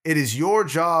 it is your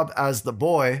job as the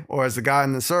boy or as the guy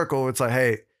in the circle. It's like,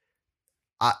 hey,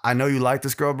 I know you like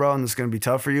this girl, bro, and it's gonna be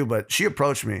tough for you, but she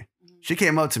approached me. She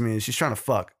came up to me and she's trying to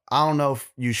fuck. I don't know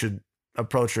if you should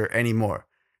approach her anymore.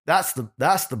 That's the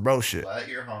bro shit. Let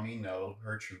your homie know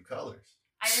her true colors.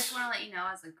 I just want to let you know,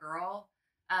 as a girl,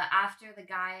 after the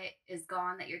guy is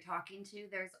gone that you're talking to,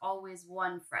 there's always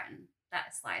one friend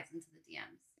that slides into the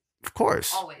DMs. Of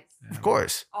course. Always. Of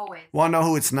course. Always. Want to know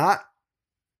who it's not?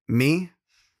 Me.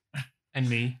 And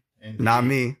me. Indeed. Not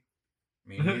me.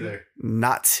 Me neither.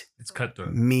 Not It's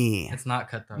cutthroat. me. It's not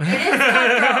cutthroat. It is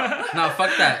cutthroat. No,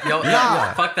 fuck that.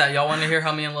 Nah. Fuck that. Y'all want to hear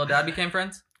how me and Lil Dad became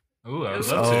friends? Ooh, I would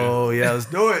love to. Oh yeah, let's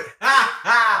do it.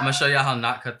 I'm gonna show y'all how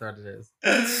not cutthroat it is.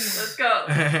 Let's go.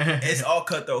 It's all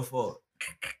cutthroat fault.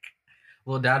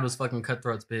 Lil Dad was fucking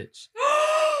Cutthroat's bitch.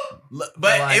 But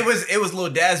Like- it was Lil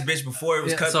Dad's bitch before it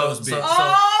was Yeah, Cutthroat's so- bitch.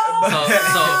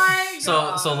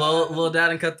 Oh So Lil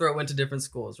Dad and Cutthroat went to different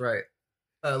schools, right?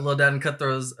 Lil Dad and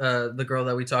Cutthroat's the girl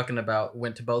that we talking about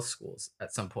went to both schools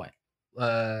at some point.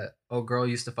 Old girl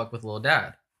used to fuck with Lil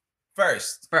Dad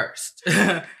First. first.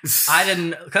 I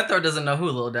didn't. Cutthroat doesn't know who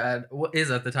Lil Dad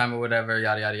is at the time or whatever.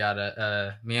 Yada yada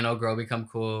yada. Me and old girl become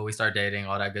cool. We start dating.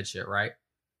 All that good shit, right?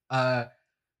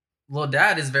 Lil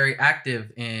Dad is very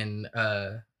active in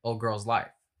old girl's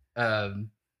life,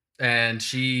 and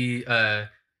she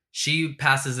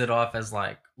passes it off as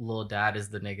like Lil Dad is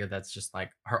the nigga that's just like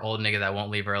her old nigga that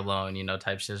won't leave her alone, you know,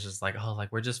 type shit. It's just like, oh,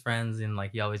 like we're just friends and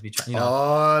like you always be trying, you know,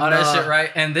 all that shit, right?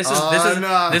 And this is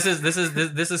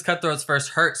Cutthroat's first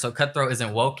hurt, so Cutthroat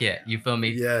isn't woke yet. You feel me?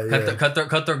 Yeah,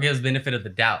 Cutthroat gives benefit of the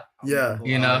doubt. Yeah.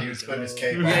 You know? He was putting his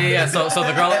cape on. Yeah. So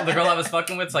the girl I was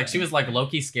fucking with, like she was like low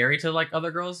key scary to like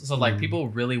other girls. So like people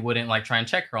really wouldn't like try and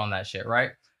check her on that shit,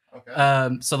 right?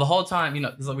 Okay. So the whole time, you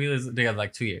know, we was together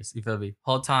like 2 years. You feel me?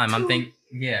 Whole time I'm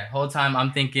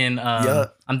thinking,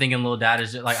 I'm thinking Lil Dad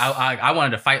is just like I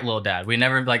wanted to fight Lil Dad. We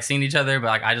never like seen each other, but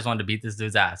like I just wanted to beat this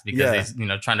dude's ass because he's, you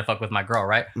know, trying to fuck with my girl,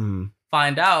 right?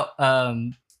 Find out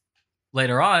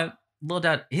later on, Lil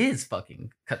Dad is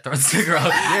fucking Cutthroat's girl.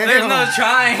 There's no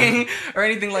trying or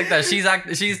anything like that.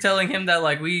 She's telling him that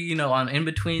like we, you know, on in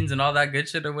betweens and all that good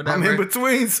shit or whatever. I'm in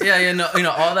betweens. Yeah, no, you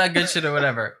know, all that good shit or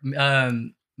whatever.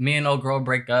 Me and old girl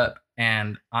break up,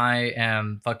 and I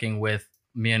am fucking with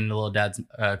me and Lil Dad's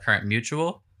current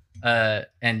mutual,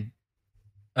 and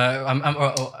I'm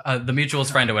the mutual's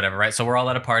friend or whatever, right? So we're all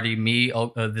at a party. Me,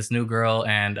 this new girl,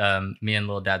 and me and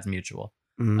Lil Dad's mutual.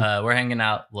 We're hanging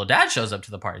out. Lil Dad shows up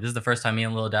to the party. This is the first time me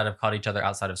and Lil Dad have caught each other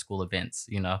outside of school events,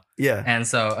 you know? Yeah. And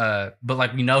so, but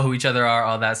like we know who each other are,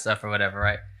 all that stuff or whatever,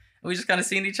 right? And we just kind of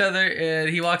seen each other, and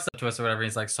he walks up to us or whatever. And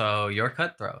he's like, "So you're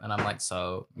Cutthroat," and I'm like,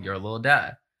 "So you're Lil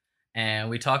Dad." And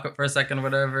we talk for a second or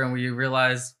whatever, and we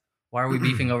realize, why are we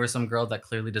beefing over some girl that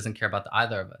clearly doesn't care about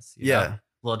either of us? You know?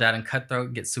 Lil Dad and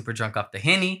Cutthroat get super drunk off the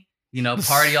Henny, you know,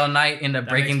 party all night, end up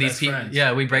breaking these people.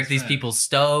 Yeah, we break these people's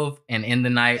stove, and in the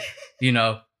night, you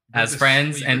know, as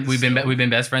friends, and we've been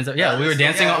best friends. Yeah, we were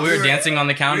dancing on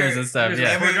the counters and stuff.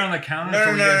 Yeah, we were on the counter. No.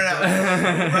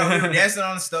 Bro, we were dancing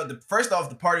on the stuff. First off,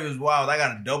 the party was wild. I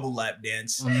got a double lap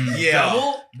dance. Yeah,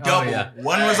 double. Oh, yeah.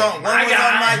 One was on my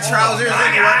trousers,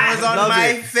 and one was on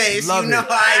my face. You know I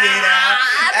did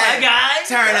that. My guy.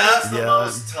 Turn That's up. the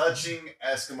most touching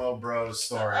Eskimo Bros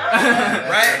story.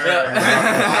 Right?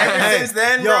 Ever since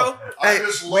then, bro. I'm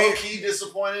just low key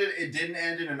disappointed it didn't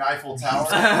end in an Eiffel Tower.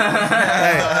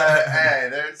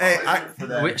 There's always room for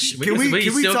that. We Can we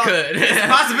still talk- could. It's a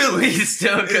possibility. We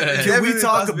still could.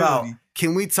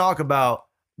 Can we talk about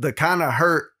the kind of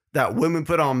hurt that women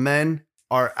put on men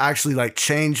are actually like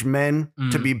change men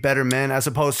to be better men, as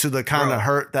opposed to the kind of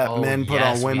hurt that men put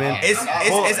on women? It's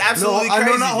absolutely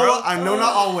crazy, bro. I know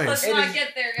not always. Let's not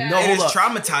get there, guys. No, It hold is up.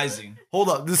 traumatizing. Hold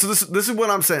up. This is what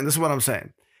I'm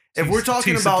saying. If we're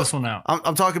talking Sit about, this one out.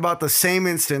 I'm talking about the same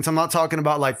instance. I'm not talking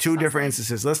about like two different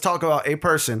instances. Let's talk about a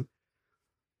person.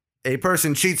 A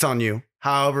person cheats on you,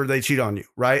 however they cheat on you,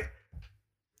 right?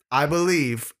 I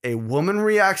believe a woman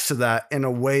reacts to that in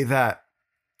a way that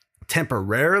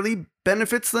temporarily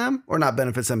benefits them, or not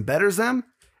benefits them, betters them,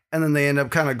 and then they end up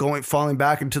kind of falling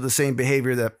back into the same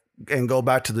behavior and go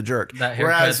back to the jerk. That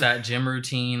haircut, that gym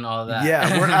routine, all that.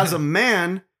 Yeah. Whereas a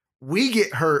man, we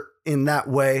get hurt in that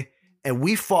way and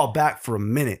we fall back for a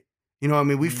minute. You know what I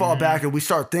mean? We fall back and we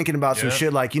start thinking about some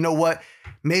shit like, you know what?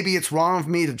 Maybe it's wrong of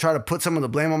me to try to put some of the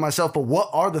blame on myself, but what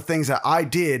are the things that I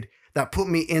did that put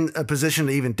me in a position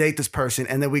to even date this person?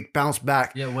 And then we bounce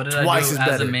back. Yeah, what did I do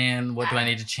as a man? What do I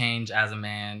need to change as a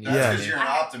man? That's because you're an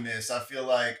optimist. I feel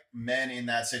like men in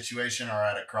that situation are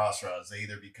at a crossroads. They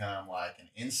either become like an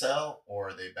incel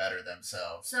or they better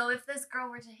themselves. So if this girl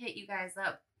were to hit you guys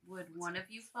up, would one of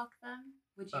you fuck them?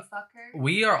 Would you fuck her?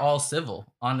 We are all civil,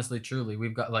 honestly, truly.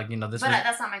 We've got like, you know, this. But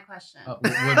that's not my question.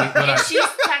 If she's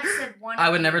texted one, I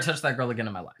would never touch that girl again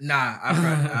in my life. Nah,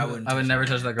 I wouldn't. I would never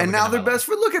touch that girl. And now they're best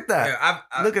friends. Look at that.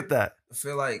 Yeah, Look at that. I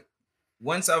feel like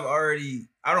once I've already,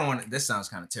 I don't want to, this sounds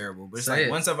kind of terrible, but it's Say like it.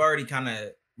 once I've already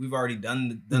we've already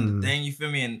done the thing, you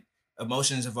feel me? And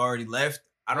emotions have already left.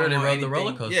 I don't Already know rode the anything.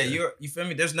 roller coaster. Yeah, you feel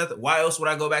me? There's nothing. Why else would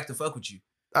I go back to fuck with you?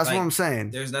 That's Like, what I'm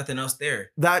saying. There's nothing else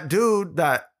there. That dude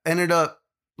that ended up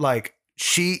like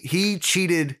he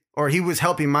cheated, or he was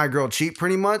helping my girl cheat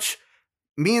pretty much.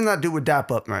 Me and that dude would dap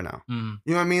up right now. Mm.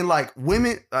 You know what I mean? Like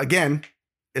women, again,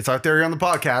 it's our theory on the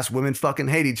podcast. Women fucking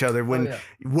hate each other. When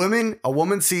a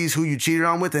woman sees who you cheated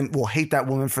on with and will hate that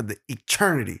woman for the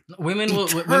eternity. Women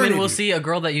will see a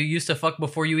girl that you used to fuck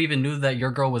before you even knew that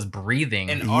your girl was breathing.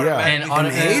 And And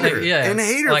hate her. And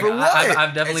hate her like, for what?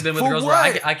 I've definitely been with For girls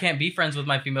what? where I can't be friends with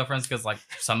my female friends because like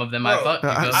some of them Bro, I fuck.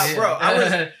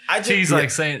 I just She's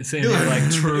like saying it like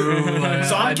true. Like,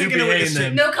 So I'm I do kicking it with be this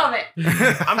hating chick. them. no comment.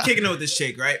 I'm kicking it with this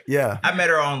chick, right? Yeah. I met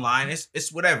her online.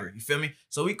 It's whatever. You feel me?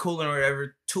 So we cooling or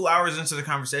whatever. 2 hours into the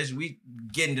conversation, we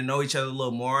getting to know each other a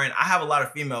little more. And I have a lot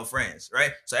of female friends,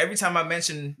 right? So every time I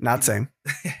mention Not same.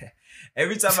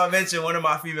 every time I mention one of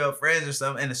my female friends or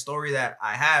something, and the story that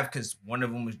I have, because one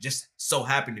of them was just so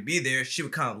happy to be there, she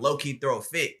would kind of low key throw a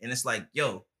fit, and it's like,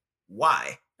 yo,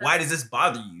 why? why does this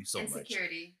bother you so much?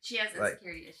 Insecurity. She has Like-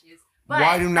 insecurity issues. But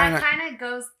Why do that nine- kind of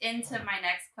goes into my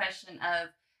next question of,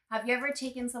 have you ever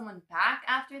taken someone back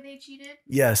after they cheated?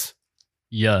 Yes.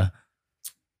 Yeah.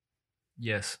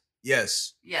 Yes.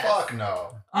 Yes. Yes. Fuck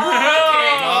no.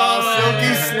 Oh,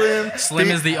 Silky Slim. Slim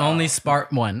is the only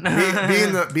smart one.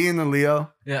 Being the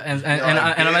Leo. Yeah, and You're I'm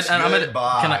like, can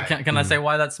I "Bitch, can I say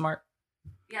why that's smart?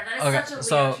 Yeah, that is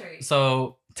such a Leo trait.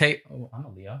 So take. Oh, I'm a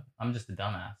Leo. I'm just a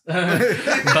dumbass.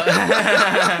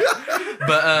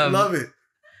 but Love it.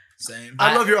 Same.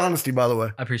 I love your honesty, by the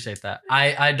way. I appreciate that.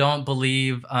 I don't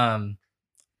believe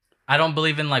I don't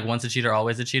believe in like once a cheater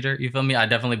always a cheater. You feel me? I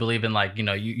definitely believe in like, you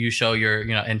know, you show your,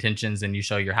 you know, intentions and you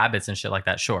show your habits and shit like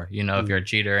that. Sure. You know, if you're a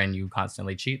cheater and you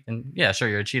constantly cheat, then yeah, sure,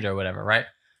 you're a cheater or whatever, right?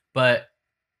 But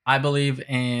I believe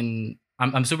in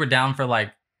I'm super down for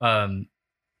like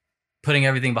putting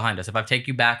everything behind us. If I take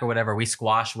you back or whatever, we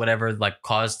squash whatever like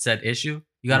caused said issue.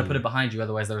 You got to put it behind you.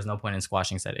 Otherwise, there was no point in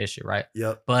squashing said issue, right?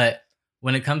 Yep. But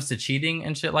when it comes to cheating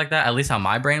and shit like that, at least how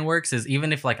my brain works is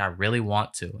even if like I really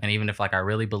want to, and even if like I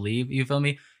really believe, you feel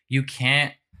me, you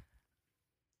can't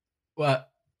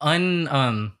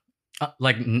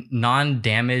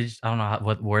non-damaged. I don't know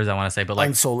what words I want to say, but like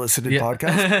Unsolicited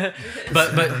podcast.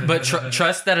 but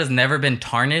trust that has never been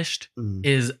tarnished Mm.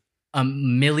 is a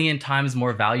million times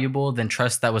more valuable than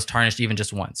trust that was tarnished even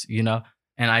just once, you know?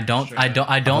 And I don't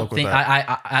fuck with think that.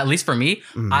 I at least for me,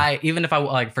 Mm. I even if I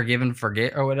like forgive and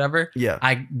forget or whatever, Yeah.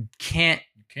 I can't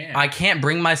Can't. I can't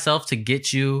bring myself to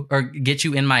get you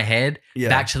in my head Yeah.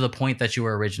 back to the point that you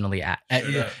were originally at.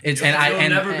 Sure. It's You'll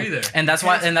never be there. and that's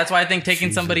why I think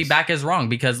taking somebody Jesus. back is wrong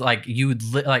because like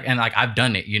I've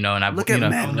done it, you know, and I've Look at you know,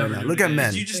 men. never right now. do Look at this.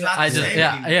 men. You just not I the just same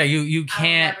yeah anymore. you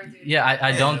can't never do yeah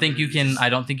I don't Yeah, think you can I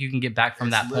don't think you can get back from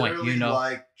that point, you literally know.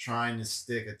 like trying to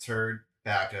stick a turd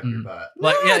back up your butt.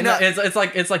 Like No, yeah, no.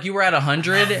 it's like you were at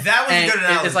 100. That was a and good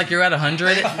analogy. It's like you're at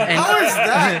 100. And How is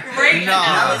that? Great No.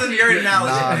 That was a great Nah,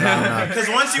 analogy. nah. Because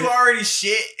once you already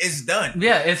shit, it's done.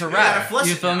 Yeah, it's a gotta wrap. flush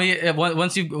You it feel now. me?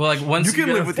 Once you You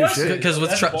can live with your shit. because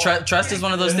with trust is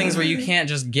one of those things where you can't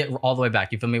just get all the way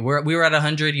back. You feel me? We were at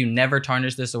 100. You never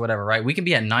tarnish this or whatever, right? We can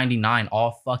be at 99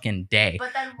 all fucking day.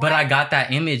 But then But why- I got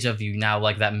that image of you now,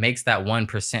 like that makes that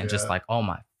 1% just Yeah. like, oh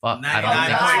my fuck. I don't 99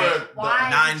 think. Why? That's where Why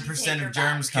did you 9% take of her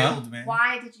germs back? killed, man.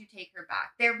 Why did you take her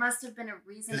back? There must have been a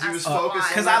reason. Because he as was to focused why.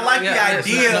 Because I like Yeah, the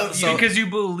yeah, idea so- of so- because you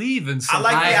believe in I something.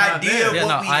 like the I- idea of yeah,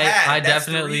 what no, we I had. That's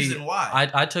definitely- the reason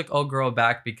why. I took old girl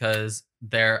back because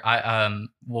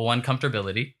one,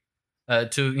 comfortability.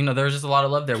 Two, you know, there was just a lot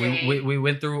of love there. We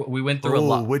went through a Ooh,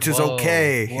 lot, which is Whoa,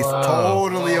 okay. It's whoa.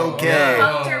 totally Whoa. okay.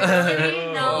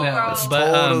 Comfortability? No, Yeah, bro. It's but,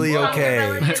 totally okay.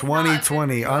 comfortability is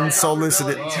 2020 not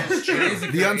unsolicited.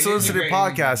 The Unsolicited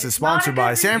Podcast is sponsored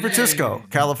by San Francisco,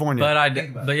 California. But I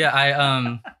Think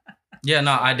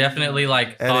definitely like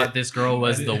Edit. thought this girl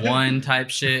was the one type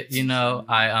shit. You know,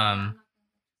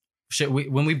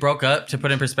 when we broke up, to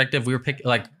put in perspective, we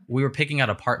were picking out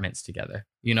apartments together.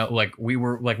 You know, like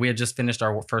we had just finished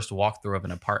our first walkthrough of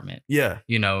an apartment. yeah,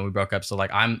 You know, when we broke up. So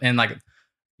like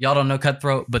y'all don't know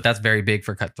Cutthroat, but that's very big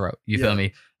for Cutthroat. You Yeah. feel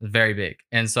me? Very big.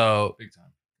 And so Big time.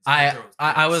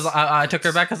 I took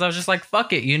her back because I was just like,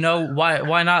 fuck it, you know,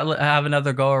 why not have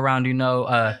another go around, you know?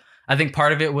 I think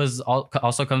part of it was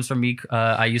also comes from me.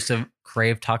 I used to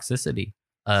crave toxicity.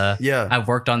 yeah. I've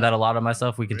worked on that a lot of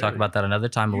myself. We can talk Really? about that another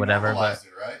time or You whatever. But normalized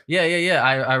it, right? yeah.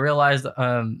 I realized.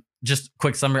 Just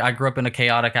quick summary. I grew up in a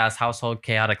chaotic ass household,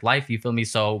 chaotic life. You feel me?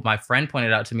 So my friend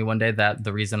pointed out to me one day that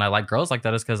the reason I like girls like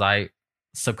that is because I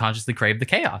subconsciously crave the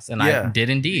chaos, and Yeah. I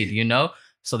did indeed. You know,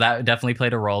 so that definitely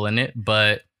played a role in it.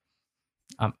 But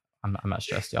I'm not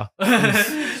stressed, y'all. So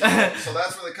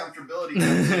that's where the comfortability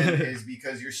comes in, is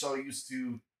because you're so used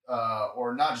to,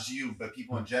 or not just you, but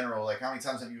people in general. Like, how many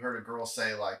times have you heard a girl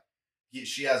say like,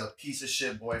 she has a piece of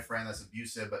shit boyfriend that's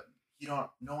abusive, but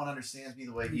no one understands me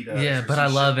the way he does. Yeah, or but some I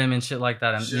love shit. him and shit like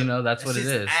that, and you Shit. know that's what it It's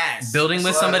is. just ass. Building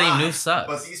with So somebody am I. new sucks.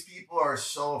 But these people are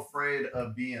so afraid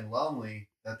of being lonely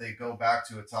that they go back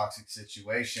to a toxic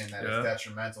situation that Yeah. is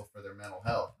detrimental for their mental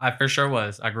health. I for sure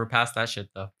was. I grew past that shit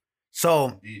though. So,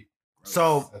 Indeed.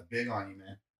 So- that's big on you,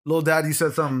 man. little dad, you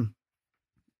said something.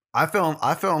 I fell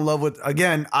in love with.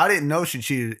 Again, I didn't know she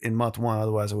cheated in month 1.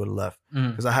 Otherwise, I would have left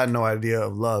Mhm. because I had no idea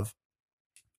of love.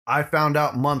 I found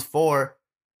out month 4,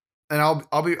 and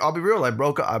I'll be real. I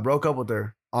broke up with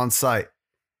her on site.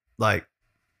 Like,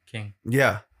 King.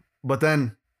 yeah. But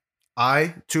then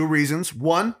 2 reasons.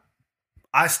 1,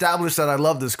 I established that I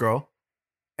love this girl,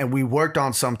 and we worked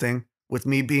on something with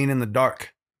me being in the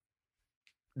dark.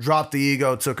 Dropped the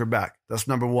ego, took her back. That's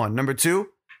number 1. Number 2,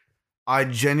 I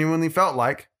genuinely felt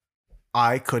like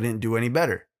I couldn't do any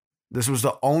better. This was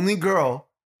the only girl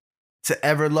to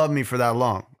ever love me for that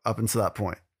long up until that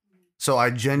point. So I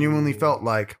genuinely felt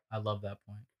like, I love that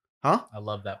point. huh? I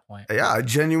love that point. Yeah, I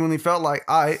genuinely felt like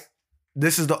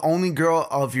this is the only girl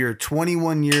of your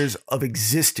 21 years of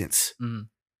existence Mhm.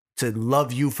 to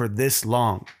love you for this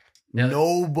long. Yeah.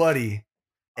 Nobody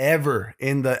ever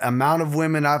in the amount of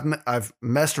women I've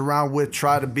messed around with,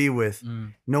 tried to be with,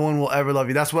 Mm. no one will ever love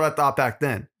you. That's what I thought back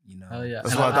then. You know, Hell yeah.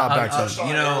 That's And what I thought back I then. touched on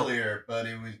You it know- earlier, but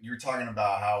you were talking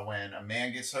about how when a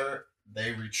man gets hurt,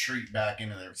 they retreat back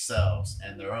into themselves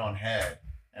and their own head.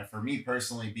 And for me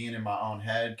personally, being in my own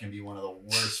head can be one of the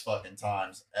worst fucking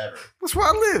times ever. That's where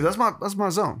I live. That's my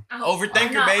zone.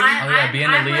 Overthinker, baby. Oh yeah, being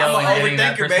a Leo and getting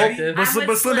that overthinker, baby. perspective.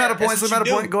 But Slim had a point. That's Slim what had a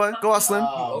you point. do. Go out, Slim.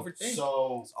 overthink.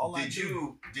 So That's all I did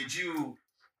you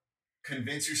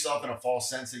convince yourself in a false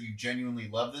sense that you genuinely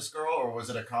love this girl, or was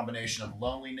it a combination of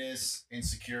loneliness,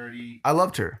 insecurity? I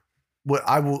loved her.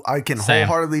 I can Same.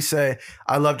 wholeheartedly say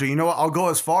I loved her. You know what? I'll go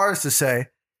as far as to say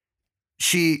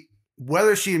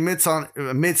whether she admits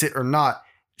it or not,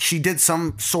 she did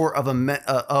some sort of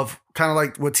of kind of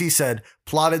like what T said,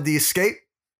 plotted the escape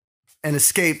and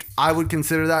escaped. I would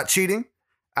consider that cheating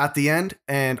at the end,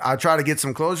 and I try to get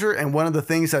some closure. And one of the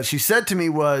things that she said to me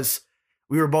was,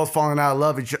 we were both falling out of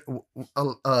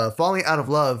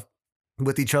love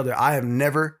with each other. I have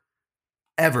never,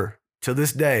 ever to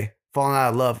this day fallen out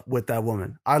of love with that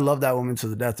woman. I love that woman to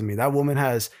the death of me. That woman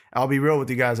I'll be real with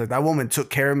you guys. Like, that woman took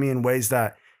care of me in ways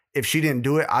that if she didn't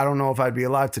do it, I don't know if I'd be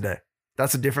alive today.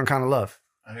 That's a different kind of love.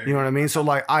 I hear You know what I mean? So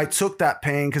like, I took that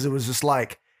pain because it was just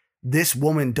like, this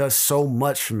woman does so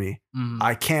much for me. Mhm.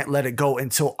 I can't let it go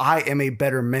until I am a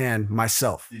better man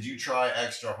myself. Did you try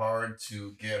extra hard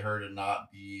to get her to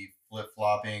not be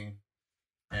flip-flopping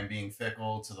and being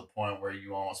fickle to the point where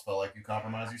you almost felt like you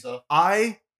compromised yourself?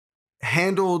 I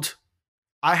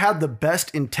had the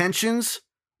best intentions,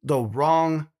 the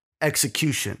wrong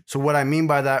execution. So what I mean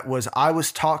by that was I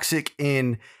was toxic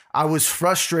I was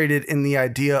frustrated in the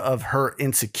idea of her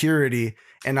insecurity,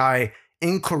 and I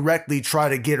incorrectly try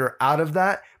to get her out of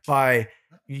that by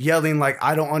yelling like,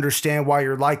 I don't understand why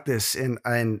you're like this, and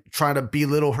trying to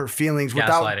belittle her feelings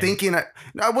without Gaslighting. thinking.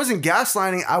 I wasn't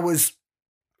gaslighting. I was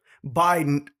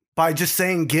by just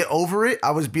saying get over it,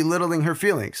 I was belittling her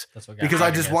feelings That's what because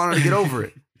I gaslighting just is. wanted to get over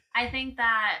it. I think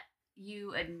that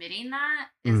you admitting that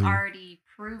is Mhm. already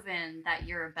proven that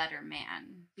you're a better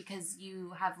man because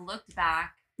you have looked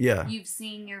back, Yeah. you've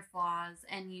seen your flaws,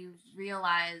 and you've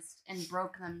realized and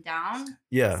broke them down.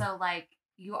 Yeah. So like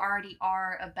you already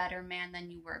are a better man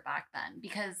than you were back then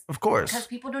because Of course.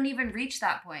 people don't even reach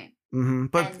that point.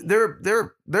 But and-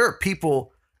 there are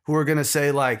people who are gonna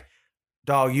say like,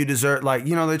 dog, you deserve, like,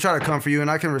 you know, they try to comfort you, and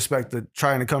I can respect the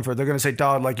trying to comfort. They're gonna say,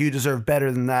 dog, like, you deserve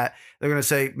better than that. They're gonna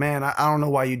say, man, I don't know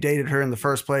why you dated her in the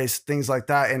first place, things like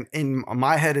that. And in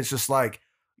my head, it's just like,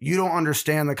 you don't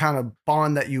understand the kind of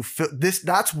bond that you feel.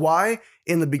 That's why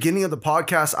in the beginning of the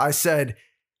podcast I said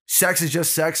sex is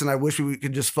just sex, and I wish we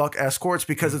could just fuck escorts,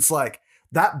 because it's like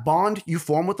that bond you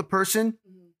form with the person,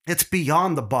 it's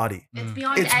beyond the body. It's Mm.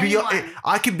 beyond It's anyone. beyond.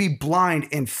 I could be blind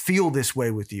and feel this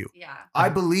way with you. Yeah. I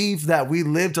believe that we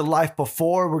lived a life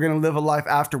before, we're gonna live a life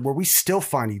after where we still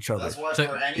find each other. That's why So-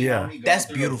 for any yeah. homie going That's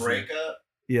through beautiful. a breakup,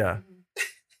 Yeah,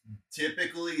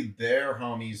 typically their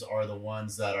homies are the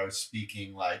ones that are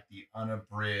speaking like the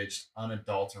unabridged,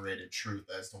 unadulterated truth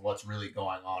as to what's really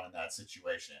going on in that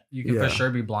situation. You can Yeah. for sure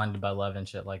be blinded by love and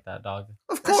shit like that, dog.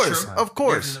 of That's course, true. of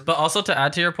course. Definitely. But also to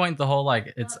add to your point, the whole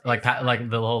like it's Well, like it's like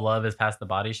the whole love is past the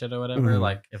body shit or whatever. Mhm.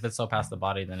 Like if it's so past the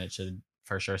body, then it should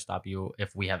for sure stop you.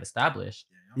 If we have established,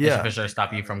 it Yeah. should for sure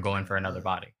stop you from going for another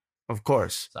body. Of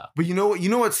course. So But you know what? You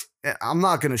know what's? I'm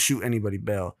not gonna shoot anybody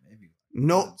bail. Maybe.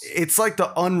 No, it's like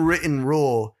the unwritten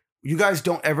rule. You guys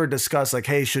don't ever discuss like,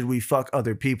 hey, should we fuck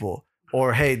other people?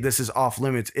 Or hey, this is off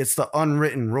limits. It's the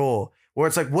unwritten rule where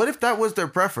it's like, what if that was their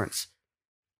preference?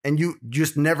 And you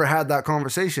just never had that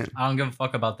conversation. I don't give a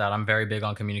fuck about that. I'm very big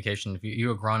on communication. If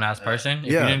you're a grown ass person,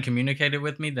 if Yeah. you didn't communicate it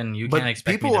with me, then you But can't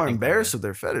expect people me to are think embarrassed that of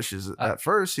their fetishes at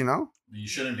first, you know? You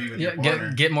shouldn't be with way. your Yeah,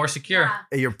 partner. get more secure.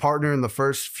 Yeah. Your partner in the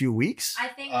first few weeks. I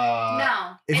think Uh,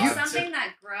 no. if It's you- something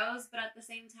that grows, but at the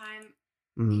same time,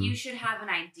 Mhm. you should have an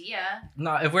idea.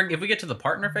 No, if we get to the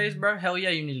partner phase, bro, hell yeah,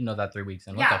 you need to know that 3 weeks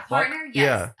in. What Yeah, the fuck? partner.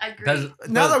 Yes, agree. Does-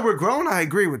 Now that we're grown, I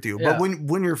agree with you. Yeah. But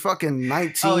when you're fucking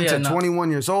 19 Oh, yeah, to no.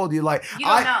 21 years old, you're like, You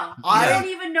don't know. I- You don't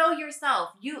even know yourself.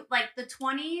 You like the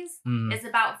 20s Mm. is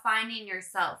about finding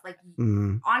yourself. Like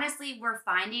Mhm. honestly, we're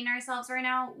finding ourselves right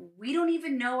now. We don't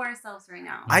even know ourselves right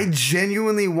now. I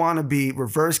genuinely want to be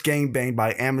reverse gangbanged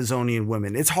by Amazonian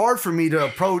women. It's hard for me to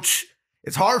approach.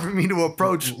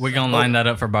 We're gonna line that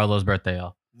up for Barlow's birthday,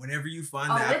 y'all. Whenever you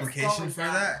find Oh, the it's application going for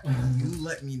down. that, you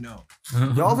let me know.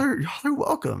 Y'all are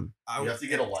welcome. I You have to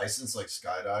get a license like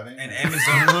skydiving. An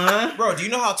Amazon. Bro, do you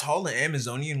know how tall an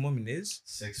Amazonian woman is?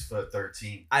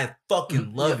 6'13". I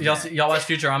fucking love y'all. that. Y'all watch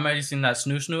Futurama? You seen that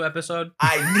Snoo Snoo episode?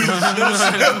 I need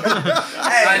Snoo.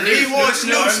 Hey, I need we want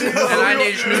Snoo Snoo. Snoo. And I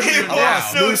need Snoo Snoo We now. want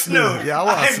Snoo Snoo. Yeah, I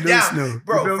want I'm Snoo down. Snoo. You feel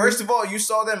Bro, me? first of all, you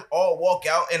saw them all walk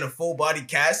out in a full body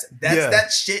cast. That's Yeah.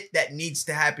 that shit that needs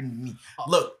to happen to me.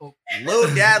 Look,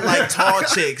 little dad like tall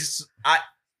chicks.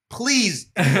 Please,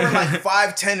 if you're like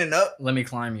 5'10" and up, Let me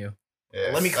climb you.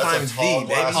 Yeah, Let me that's climb a tall thee,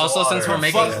 glass baby. of Also, since water. we're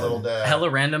making- Fuck little dad. Hella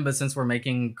random, but since we're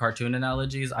making cartoon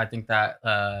analogies, I think that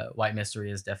White Mystery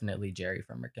is definitely Jerry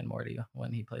from Rick and Morty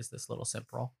when he plays this little simp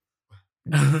role.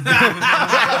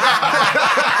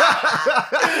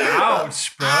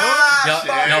 Ouch, bro.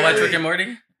 Y'all watch Rick and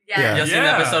Morty? Yeah. Y'all seen the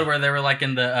Yeah. episode where they were like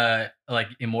in the like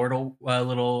immortal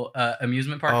little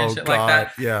amusement park and Oh shit God, like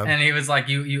that? yeah, And he was like,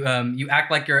 you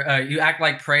act like you act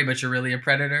like prey, but you're really a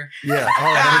predator. yeah.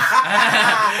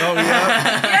 Oh, oh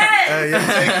yeah. Yes.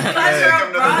 Yeah. That's Take your him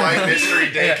to the brother. White Mystery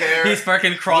Daycare. He's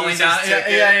fucking crawling Loses down. Yeah,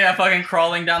 ticket. yeah, fucking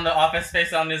crawling down the office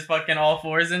space on his fucking all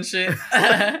fours and shit.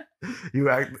 You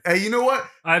act. Hey, you know what?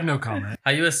 I have no comment.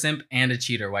 Are you a simp and a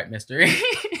cheater, White Mystery?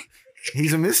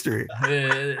 He's a mystery.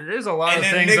 There's a lot And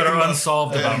of then things that are Enigma.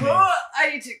 unsolved about me.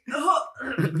 I need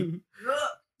to.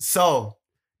 So,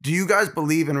 do you guys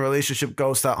believe in relationship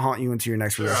ghosts that haunt you into your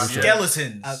next Sure, relationship?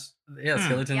 skeletons. Yeah,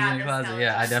 skeletons Yeah, in your the closet.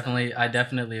 Yeah, I skeletons.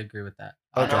 definitely agree with that.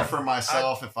 I know Okay. for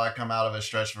myself, if I come out of a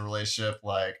stretch of a relationship,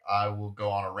 like I will go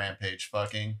on a rampage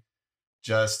fucking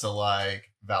just to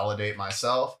like validate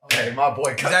myself. Hey, my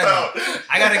boy cut Exactly. out.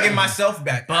 I gotta get myself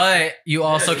back. But you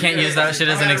also can't use that shit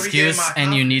as an I gotta regain excuse, my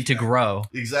and you need to confidence grow.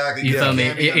 Exactly. You Yeah. feel me?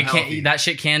 can't be It can't. unhealthy. That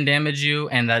shit can damage you,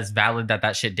 and that's valid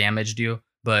that shit damaged you.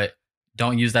 But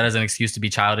don't use that as an excuse to be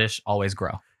childish. Always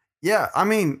grow. Yeah, I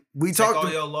mean, we Take all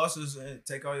talked. your losses.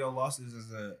 Take all your losses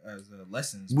as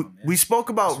lessons. We, my man. we spoke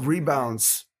about That's what we do.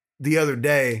 rebounds the other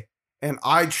day, and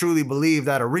I truly believe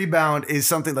that a rebound is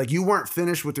something like you weren't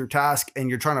finished with your task, and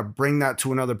you're trying to bring that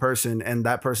to another person, and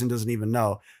that person doesn't even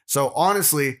know. So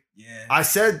honestly, Yeah. I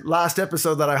said last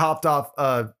episode that I hopped off.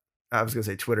 I was gonna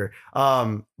say Twitter,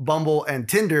 Bumble, and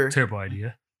Tinder. Terrible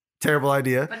idea. Terrible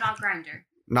idea. But not grinder.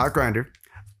 Not Grinder.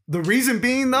 The reason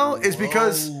being though is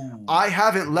because Whoa. I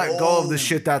haven't let go of the Whoa.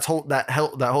 shit that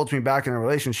holds me back in a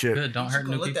relationship. Good. Don't You hurt should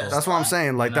go new let people. that That's what I'm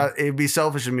saying. Like No. that, it'd be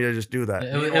selfish of me to just do that.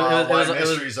 It was- Meanwhile, White it was-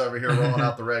 Mystery's over here rolling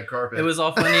out the red carpet. It was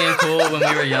all funny and cool when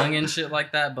we were young and shit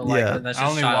like that, but like Yeah. that's I just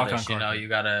only walk on childish. You know,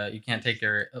 carpet. you can't take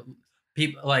your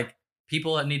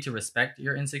people that need to respect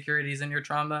your insecurities and your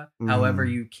trauma. Mhm. However,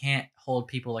 you can't hold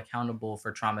people accountable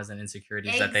for traumas and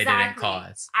insecurities that they didn't Exactly.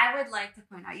 cause. I would like to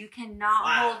point out you cannot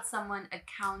Wow. hold someone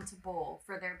accountable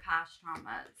for their past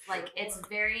traumas. Like it's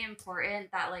very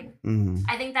important that like Mhm.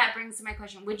 I think that brings to my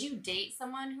question. Would you date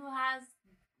someone who has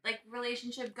like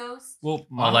relationship ghosts? Well,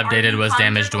 All I've Are dated you was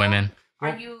damaged comfortable? women.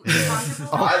 Are you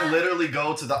comfortable? with I that? literally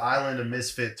go to the island of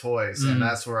misfit toys, Mm. and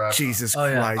that's where I. Jesus Oh,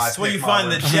 yeah. Christ. That's where pick you my find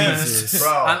the wins. gems. Jesus.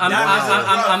 Bro,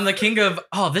 I'm the king of.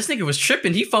 Oh, this nigga was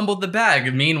tripping. He fumbled the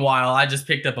bag. Meanwhile, I just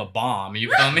picked up a bomb.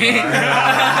 You feel me? but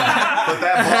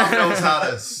that bomb knows how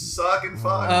to suck and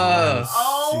fuck.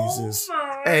 Oh Jesus.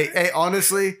 my. Hey,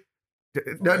 honestly,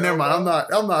 never mind.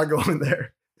 I'm not going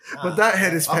there. But that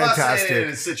head is I'm not saying it in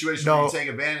fantastic. a situation No. where you take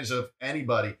advantage of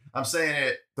anybody. I'm saying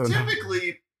it No.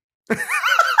 typically.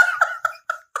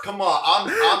 Come on, I'm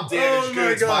damaged Oh my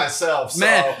goods God. myself. So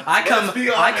Man, I let's be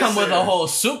come honest with here. a whole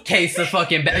suitcase of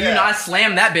fucking. You Yeah. know, I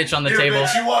slammed that bitch on the Here, table.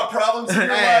 bitch, you want problems in your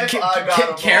Hey, life? I got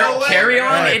 'em all. Carry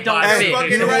on. Hey, It don't hey, fit. You're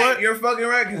fucking You know right. what? You're fucking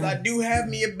right because I do have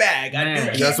me a bag. I Man.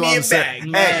 do keep That's what me I'm a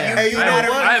saying. bag. Hey, you know I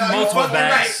what? have multiple fucking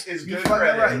bags. right. Is You good fucking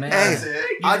credit. right. That's Hey, it.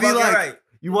 I'd be fucking like, right.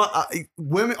 you want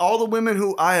women, all the women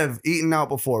who I have eaten out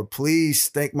before, please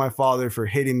thank my father for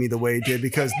hitting me the way he did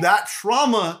because that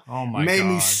trauma Oh my made god.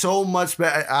 me so much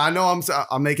better. I know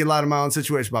I'm making light of my own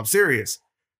situation, but I'm serious.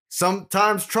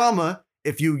 Sometimes trauma,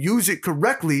 if you use it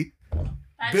correctly,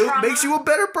 That trauma- makes you a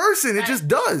better person. It that- just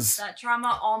does. That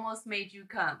trauma almost made you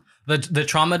come. The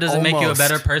trauma doesn't make you a Almost.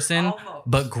 better person, Almost.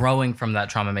 but growing from that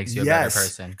trauma makes you a better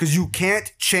person. Because you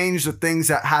can't change the things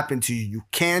that happen to you. You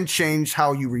can change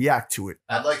how you react to it.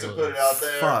 I'd like to put it out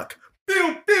there. Fuck.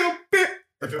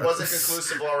 If it wasn't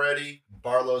conclusive already,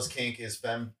 Barlow's kink is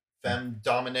femme It's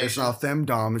domination. not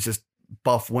femdom. It's just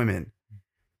buff women.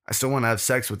 I still want to have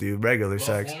sex with you, regular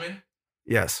sex.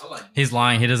 Yes, He's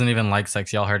lying. He doesn't even like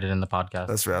sex. Y'all heard it in the podcast.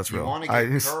 that's real. That's You real. want to I-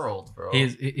 get curled, bro.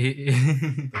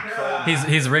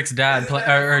 He's Rick's dad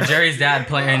or Jerry's dad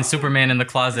playing Superman in the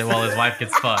closet while his wife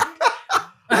gets fucked.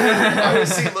 I would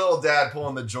see little dad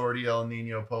pulling the Jordi El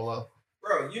Nino polo. Bro,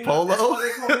 Bro, you know, Polo? that's why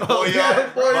they call me Oh Lil yeah,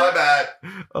 Bag, bro. my bad.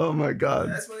 Oh my god.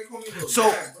 That's why they call me Lil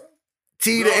So- Bag, bro.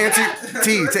 T,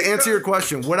 to answer your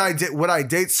question, would I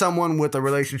date someone with a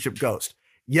relationship ghost?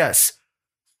 Yes.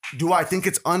 Do I think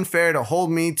it's unfair to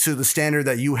hold me to the standard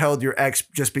that you held your ex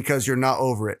just because you're not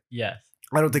over it? Yes.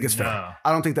 I don't think it's fair. No.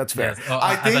 I don't think that's fair. Yes. Oh,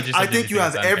 I thought think you said you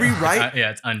have it's every unfair. right. Yeah,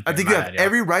 it's unfair. I think you My have bad, yeah.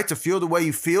 every right to feel the way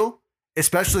you feel,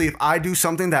 especially if I do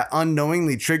something that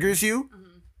unknowingly triggers you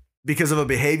Mhm. because of a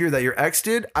behavior that your ex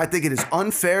did. I think it is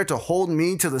unfair to hold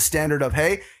me to the standard of,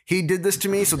 hey, he did this to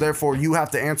me, so therefore you have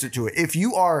to answer to it. If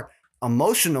you are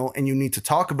emotional and you need to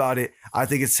talk about it, I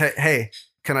think it's, hey,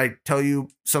 can I tell you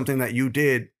something that you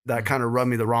did that kind of rubbed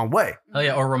me the wrong way? Oh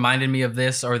yeah, or reminded me of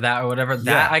this or that or whatever. Yeah.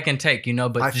 That I can take, you know,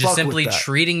 but I fuck just with simply that.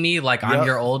 treating me like Yep. I'm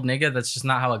your old nigga, that's just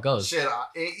not how it goes. Shit,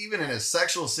 even in a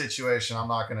sexual situation, I'm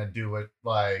not gonna do it.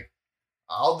 Like,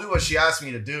 I'll do what she asked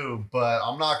me to do, but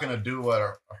I'm not gonna do what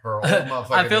her old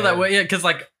motherfucker. I feel that did. way, yeah, because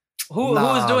like who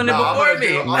Nah, was doing it No, I'm before gonna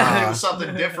me? I'm gonna do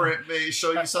something different. Maybe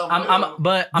show you something. I'm You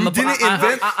a didn't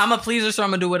invent- I'm a pleaser, so I'm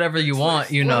gonna do whatever you want,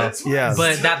 you know. Yes.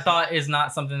 But that thought is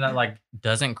not something that like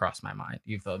doesn't cross my mind.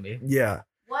 You feel me? Yeah.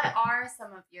 What are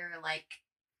some of your like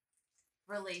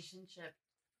relationship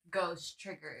ghost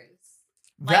triggers?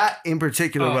 Like, That in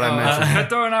particular, what I mentioned.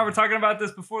 Cutthroat and I were talking about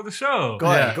this before the show. Go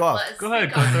ahead, Yeah. go off. let's Go ahead,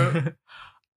 speak on it. Cutthroat.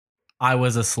 I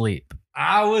was asleep.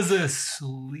 I was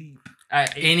asleep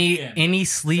at 8 p.m. Any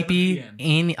sleepy 7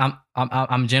 p.m. any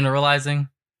I'm generalizing.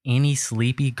 Any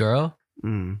sleepy girl,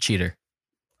 Mm. cheater.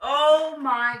 Oh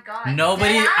my god.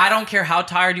 Nobody, Deadass? I don't care how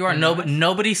tired you are. Deadass?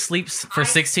 Nobody sleeps for I-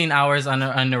 16 hours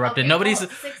uninterrupted. Okay, Nobody's well,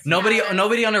 16 nobody hours.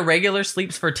 nobody on a regular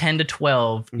sleeps for 10 to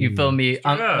 12. You feel me?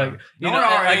 Yeah. Like, you Not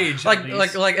know, our like, age, like, at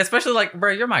like, least. especially like,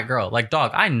 bro, you're my girl. Like,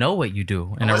 dog, I know what you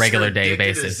do in a Unless regular you're day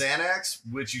addicted to basis. Xanax,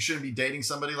 which you shouldn't be dating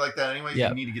somebody like that anyway. Yeah.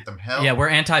 You need to get them help. Yeah, we're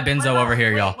What anti-benzo about- over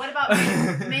here, wait, y'all. What about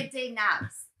midday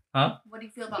naps? Huh? What do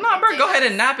you feel about Nah, bro, midday go ahead naps?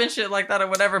 and nap and shit like that or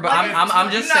whatever. But What I'm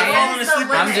is- just you're not saying. falling asleep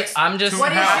What is the limit? I'm just.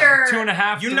 What is your-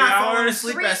 2.5, You're 3 not falling hours?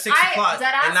 asleep Three- at 6 I- o'clock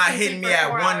dead ass and not can hitting sleep me for at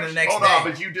 4 1 the hours. next Hold day. on,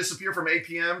 but you disappear from 8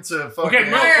 p.m. to fucking. Okay,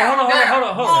 no, Yeah, hold on. yeah. Hold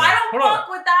Oh, I don't on. fuck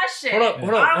with that shit. Hold up,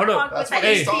 hold up, I hold don't up. fuck That's with what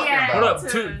the he's talking 8 p.m. about.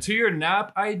 Hold up. To your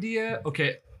nap idea,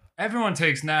 okay, everyone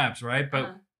takes naps, right? But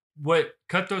Uh-huh. what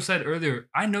Cutthroat said earlier,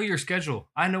 I know your schedule.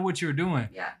 I know what you're doing.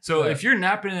 Yeah. So Right. if you're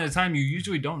napping at a time you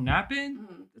usually don't nap in,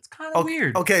 Mhm. it's kind of Okay,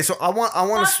 weird. okay, so I want to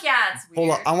Fuck yeah, it's weird.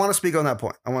 hold on. I want to speak on that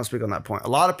point. A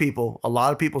lot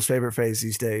of people's favorite phrase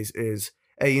these days is,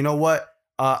 "Hey, you know what?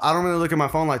 I don't really look at my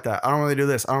phone like that. I don't really do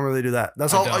this. I don't really do that."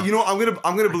 That's I all. don't. You know, I'm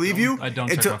gonna believe you. I don't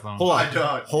check until my phone. hold on. I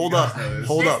don't. Hold You up. guys know this.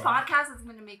 Hold this up. podcast is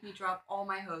going to make me drop all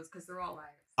my hoes because they're all liars.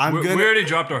 I'm we gonna already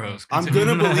dropped our host. I'm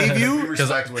Continue. gonna believe We you.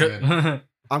 respect women.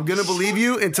 I'm gonna believe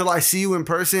you until I see you in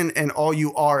person and all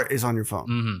you are is on your phone.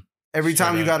 hmm Every Straight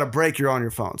time you up. got a break, you're on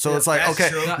your phone. So Yeah, it's like, that's okay,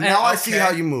 true. now I see Okay.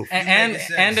 how you move. And making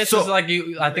sense. and it's So- just like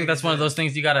you. I think that's one of those sense.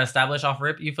 things you got to establish off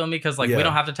rip. You feel me? Because like Yeah. we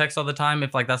don't have to text all the time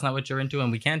if like that's not what you're into,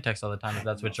 and we can text all the time if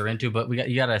that's what you're into. But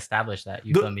you got to establish that.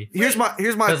 You The- feel me? Here's my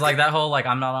Because like that whole like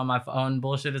I'm not on my phone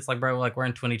bullshit. It's like bro, like we're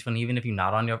in 2020. Even if you're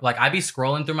not on your like, I be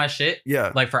scrolling through my shit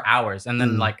yeah. like for hours, and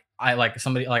then Mm. like I like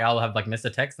somebody like I'll have like missed a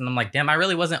text, and I'm like, damn, I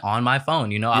really wasn't on my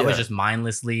phone. You know, I was Yeah. just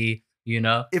mindlessly. You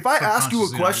know. If I ask you a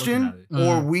Subconsciously not question, looking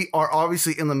or Mhm. we are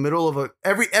obviously in the middle of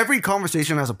every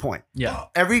conversation has a point. Yeah.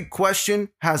 Every question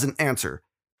has an answer.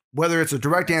 Whether it's a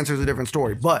direct answer is a different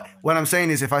story. But what I'm saying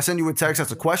is if I send you a text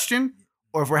that's a question,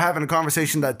 or if we're having a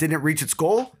conversation that didn't reach its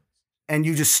goal, and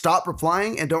you just stop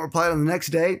replying and don't reply on the next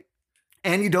day,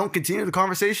 and you don't continue the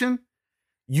conversation,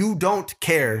 you don't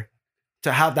care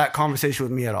to have that conversation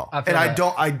with me at all. I feel And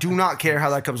that. I do not care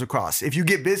how that comes across. If you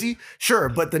get busy, sure.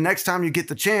 But the next time you get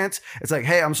the chance, it's like,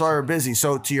 hey, I'm sorry we're busy.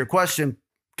 So to your question,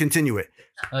 continue it.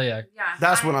 Oh yeah. Yeah.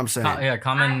 That's what I'm saying. Yeah.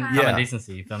 Common Yeah.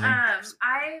 decency. You feel me?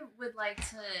 I would like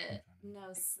to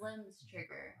know Slim's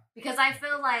trigger because I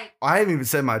feel like I haven't even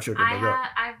said my trigger, but go.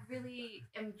 I really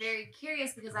am very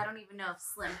curious because I don't even know if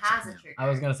Slim has a trigger. I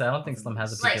was gonna say I don't think Slim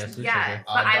has a Like, PTSD yeah. trigger.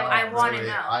 But I don't wanna really.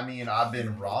 know. I mean, I've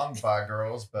been wronged by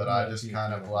girls, but I just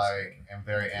kind of like am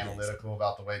very analytical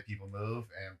about the way people move,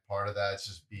 and part of that's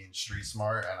just being street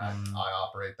smart, and Mm. I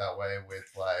operate that way with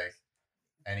like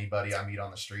anybody I meet on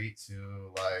the street.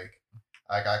 To like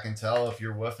I can tell if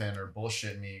you're woofing or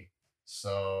bullshitting me.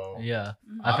 So Yeah.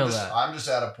 Mhm. I feel I'm just, that. I'm just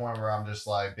at a point where I'm just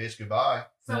like, bitch, goodbye.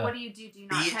 So Yeah. what do you do? Do you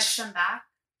not Bitch. text them back?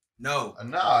 No.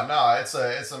 No, it's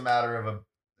a matter of a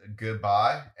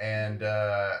goodbye, and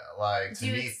like Do to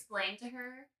you me. explain to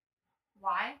her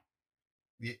why?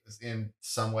 In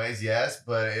some ways, yes,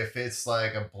 but if it's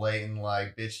like a blatant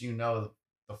like, bitch, you know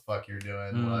the fuck you're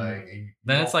doing. Mm. Like,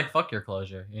 Then it's like fuck your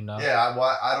closure, you know. yeah,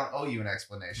 I don't owe you an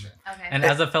explanation. Okay. And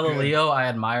as a fellow Good. Leo, I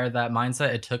admire that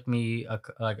mindset. It took me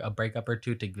a breakup or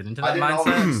two to get into I that didn't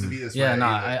always mindset. used to be this Yeah, way. no,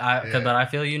 either. but I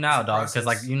feel you now, It's a dog. Because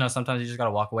like process. sometimes you just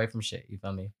gotta walk away from shit. You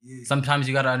feel me? Yeah. Sometimes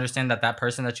you gotta understand that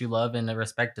person that you love and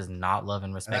respect does not love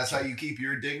and And respect. that's how you keep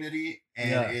your dignity, and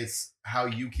Yeah. it's how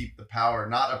you keep the power.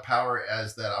 Not a power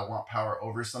as that I want power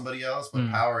over somebody else, but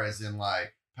Mm. power as in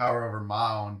like power over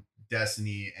my own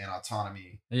destiny and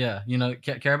autonomy. Yeah,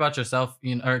 care about yourself,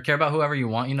 or care about whoever you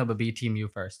want, but be team you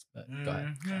first. But go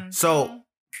ahead. Mhm. So,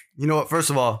 you know what? First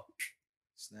of all,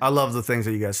 I love the things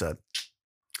that you guys said.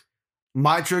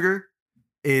 My trigger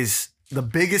is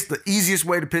the easiest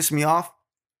way to piss me off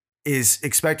is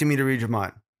expecting me to read your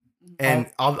mind.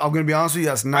 And I'm going to be honest with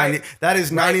you, that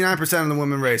is 99% of the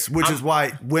women race, which is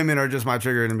why women are just my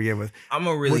trigger to begin with. I'm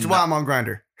a really Which is why I'm on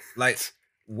Grindr. like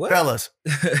what? Fellas.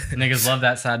 Niggas love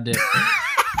that sad dick.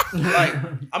 Like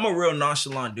I'm a real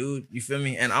nonchalant dude, you feel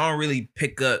me? And I don't really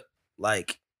pick up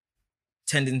like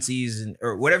tendencies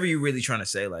or whatever you're really trying to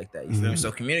say like that. You feel me? Mhm.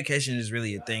 So communication is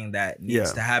really a thing that needs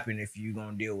Yeah. to happen if you're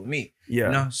gonna deal with me. Yeah.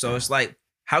 You know? So it's like,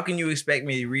 how can you expect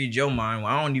me to read your mind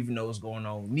when I don't even know what's going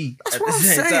on with me? That's at what the I'm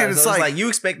same saying. time? It's So like- you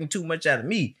expecting too much out of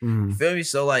me. Mhm. You feel me?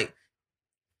 So like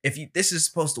if this is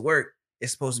supposed to work,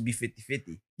 it's supposed to be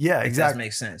 50-50. Yeah, If that exactly.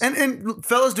 makes sense. And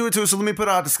fellas do it too. So let me put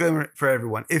out a disclaimer for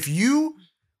everyone. If you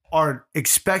are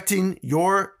expecting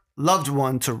your loved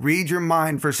one to read your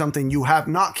mind for something you have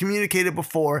not communicated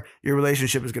before, your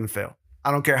relationship is going to fail.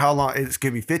 I don't care how long. It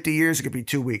could be 50 years. It could be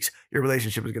 2 weeks. Your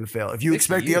relationship is going to fail. If you 50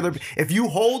 expect years. if you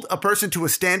hold a person to a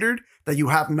standard that you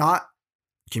have not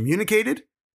communicated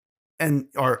and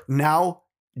are now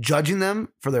judging them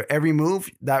for their every move,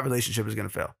 that relationship is going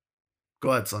to fail. Go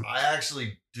ahead, son. I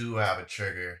actually do have a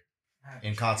trigger,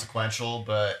 inconsequential,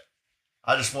 but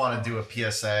I just want to do a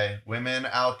PSA. Women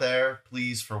out there,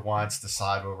 please for once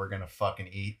decide what we're gonna fucking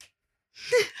eat.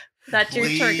 That's your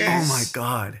Please. trigger. Oh my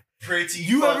God. Pretty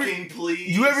You ever- fucking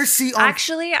please. You ever see on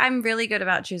Actually, I'm really good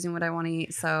about choosing what I want to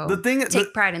eat. So the thing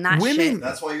take pride in that women- shit.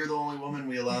 That's why you're the only woman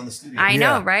we allow in the studio. I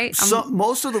know, Yeah. right? So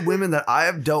most of the women that I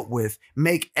have dealt with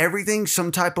make everything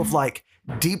some type of like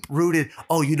deep rooted.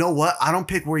 Oh, you know what? I don't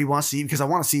pick where he wants to eat because I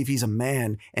want to see if he's a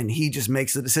man and he just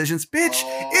makes the decisions. Bitch,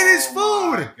 it is Oh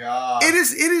my food. God. It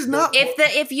is not.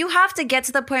 if you have to get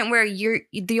to the point where you're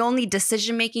the only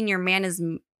decision making your man is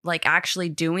like actually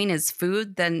doing is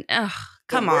food, then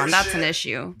come on, worst that's an shit-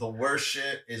 issue. The worst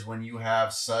shit is when you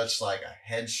have such like a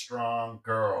headstrong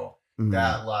girl Mm.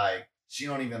 that like she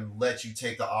don't even let you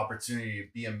take the opportunity to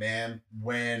be a man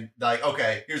when like,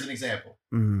 okay, here's an example.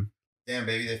 Mm. Damn,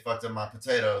 baby, they fucked up my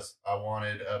potatoes. I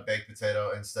wanted a baked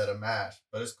potato instead of mashed,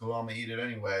 but it's cool. I'm gonna eat it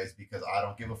anyways because I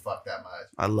don't give a fuck that much.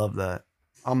 I love that.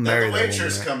 I'm Then married. the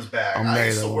waitress comes back. I'm I married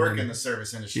used to to that work woman. in the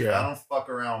service industry. Yeah. I don't fuck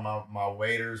around with my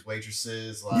waiters,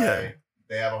 waitresses. Like Yeah.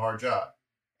 they have a hard job.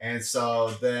 And so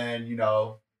then,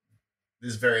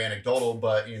 this is very anecdotal,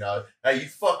 but hey, you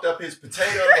fucked up his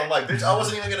potatoes. I'm like, bitch, I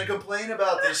wasn't even gonna complain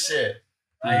about this shit.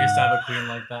 I used to have a queen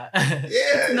like that.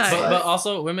 Yeah. It's Nice. like- But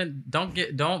also women don't get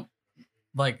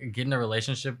in a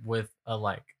relationship with a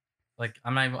like I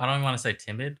don't even want to say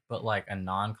timid, but like a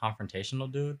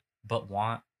non-confrontational dude, but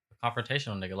want a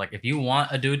confrontational nigga. Like if you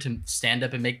want a dude to stand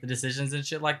up and make the decisions and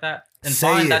shit like that, then Say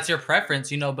fine, it. that's your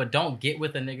preference, but don't get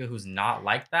with a nigga who's not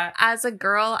like that. As a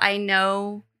girl, I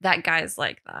know that guys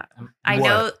like that.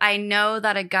 What? I know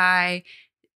that a guy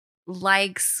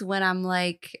likes when I'm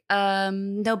like,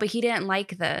 no, but he didn't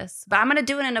like this. But I'm gonna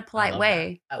do it in a polite love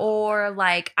way. that. I love Or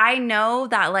like I know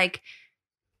that like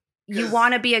you 'Cause-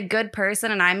 want to be a good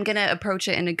person and I'm gonna approach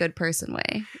it in a good person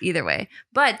way. Either way.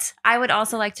 But I would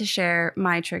also like to share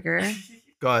my trigger.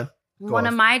 Go ahead. Go One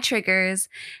off. of my triggers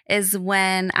is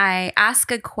when I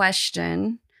ask a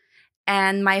question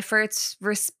and my first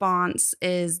response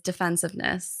is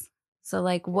defensiveness. So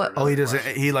like what Oh, he doesn't.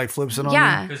 He like flips it on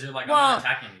Yeah. you. Because you're like, Well, I'm not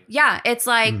attacking you. Yeah, it's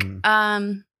like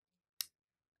Mhm.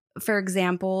 for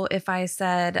example, if I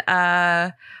said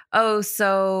oh,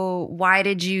 so why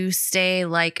did you stay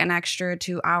like an extra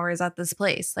 2 hours at this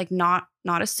place? Like not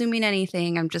assuming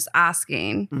anything, I'm just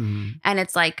asking. Mhm. And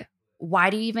it's like, why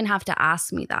do you even have to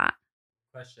ask me that?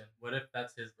 Question: what if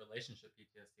that's his relationship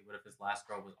PTSD? What if his last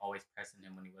girl was always pressing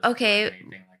him when he wasn't Okay. doing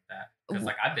anything like that? Because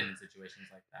like I've been in situations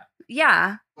like that.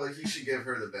 Yeah, But you should give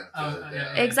her the benefit Oh, of the yeah,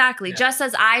 doubt. yeah. exactly. Yeah. Just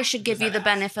as I should give Just you the ask.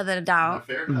 benefit of the doubt.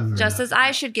 Fair Mhm. enough. Just as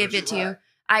I should give But it to you're you.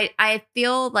 right. I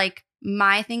feel like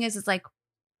my thing is like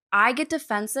I get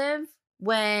defensive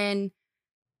when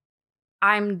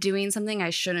I'm doing something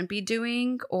I shouldn't be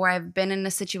doing, or I've been in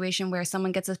a situation where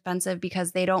someone gets offensive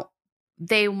because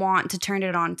they want to turn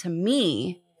it on to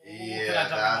me. Yeah,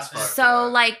 that's fucked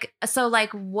So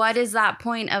like what is that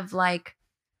point of like,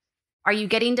 are you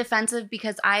getting defensive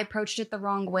because I approached it the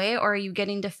wrong way, or are you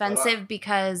getting defensive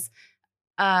because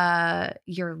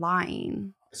you're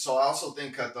lying? So I also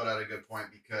think Cutthroat had a good point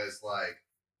because like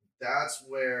that's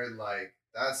where like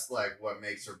that's like what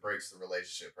makes or breaks the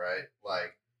relationship, right?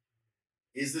 Like,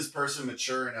 is this person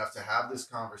mature enough to have this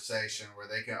conversation where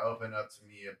they can open up to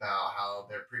me about how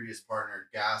their previous partner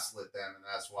gaslit them and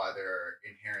that's why they're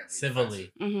inherently Civilly.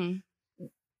 defensive?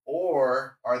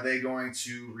 Or are they going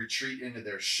to retreat into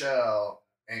their shell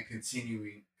and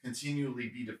continually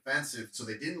be defensive so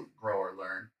they didn't grow or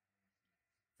learn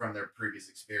from their previous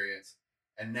experience?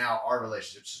 And now our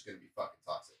relationship's just going to be fucking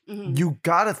toxic. You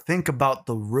got to think about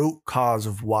the root cause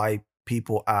of why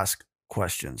people ask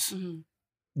questions,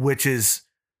 which is,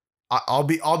 I'll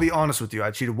be honest with you.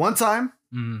 I cheated one time,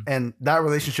 and that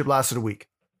relationship lasted a week.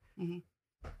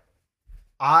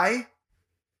 I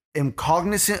am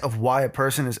cognizant of why a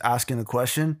person is asking a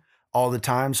question all the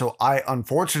time. So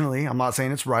unfortunately, I'm not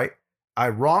saying it's right, I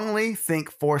wrongly think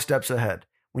 4 steps ahead.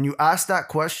 When you ask that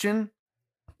question,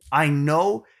 I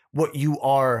know what you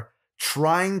are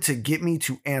trying to get me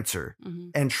to answer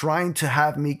and trying to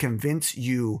have me convince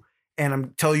you. And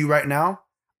I'm telling you right now,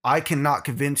 I cannot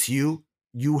convince you.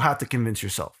 You have to convince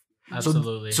yourself.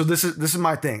 Absolutely. So this is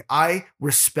my thing. I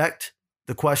respect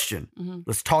the question.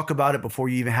 Let's talk about it before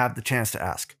you even have the chance to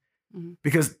ask.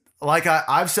 Because like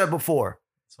I've said before,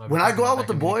 when I go out with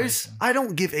the boys, I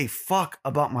don't give a fuck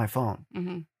about my phone.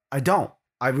 I don't.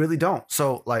 I really don't.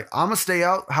 So like I'm gonna stay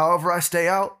out however I stay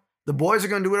out. The boys are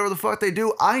gonna do whatever the fuck they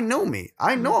do. I know me.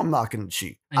 I know I'm not gonna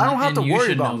cheat. I don't have to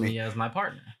worry about me. As my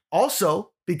partner. Also,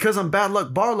 because I'm Bad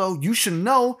Luck Barlow, you should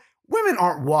know women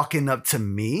aren't walking up to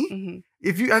me.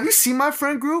 Have you seen my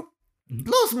friend group?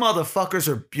 Those motherfuckers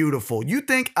are beautiful. You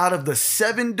think out of the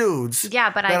 7 dudes?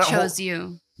 Yeah, but I chose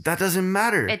you. That doesn't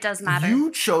matter. It does matter. You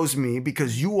chose me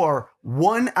because you are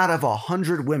 1 out of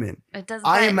 100 women. It doesn't.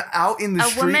 I am out in the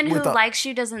street. A woman who likes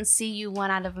you doesn't see you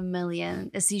 1 out of a million.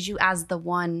 It sees you as the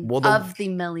one of the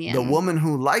million. The woman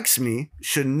who likes me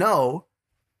should know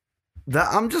that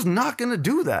I'm just not gonna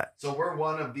do that. So we're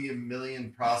one of the 1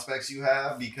 million prospects you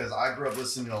have because I grew up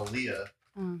listening to Aaliyah,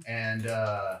 and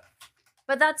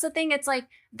but that's the thing. It's like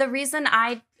the reason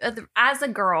as a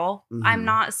girl, I'm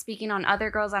not speaking on other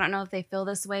girls. I don't know if they feel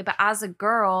this way, but as a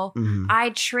girl, I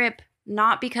trip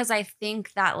not because I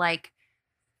think that like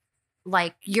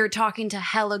you're talking to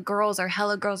hella girls or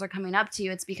hella girls are coming up to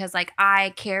you. It's because like I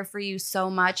care for you so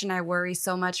much and I worry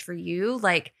so much for you.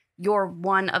 Like you're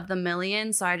one of the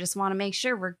million, so I just want to make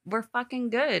sure we're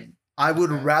fucking good. I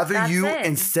would rather you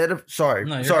instead of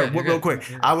real quick.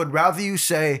 I would rather you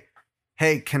say,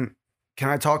 "Hey, can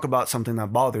I talk about something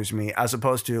that bothers me?" as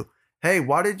opposed to, "Hey,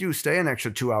 why did you stay an extra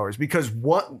 2 hours?" Because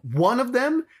one of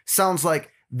them sounds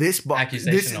like this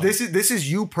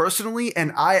is you personally,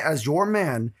 and I, as your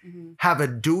man, have a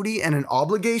duty and an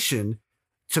obligation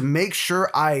to make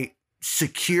sure I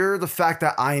secure the fact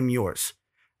that I am yours.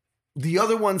 The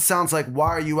other one sounds like,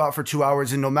 why are you out for 2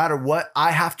 hours? And no matter what,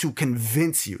 I have to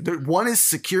convince you. One is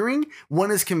securing,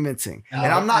 one is convincing. And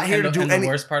I'm not here to do anything. The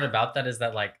worst part about that is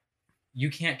that like, you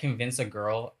can't convince a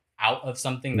girl out of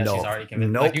something that she's already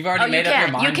convinced. Like you've already made up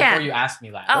your mind before you asked me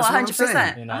that. Oh,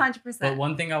 100%. 100%. But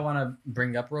one thing I want to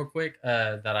bring up real quick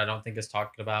that I don't think is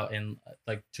talked about in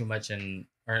like too much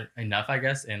or enough, I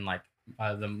guess, in like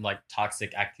the like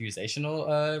toxic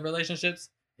accusational relationships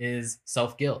is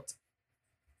self-guilt.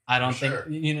 I don't think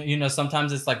you know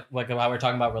sometimes it's like how we're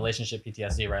talking about relationship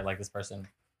PTSD, right? Like this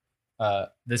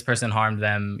person harmed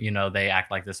them, you know, they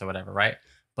act like this or whatever, right?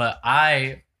 But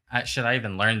I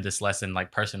even learned this lesson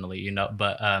like personally, you know,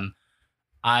 but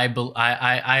I believe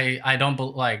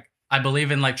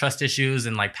in like trust issues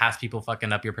and like past people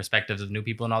fucking up your perspectives of new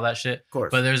people and all that shit. Of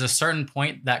course. But there's a certain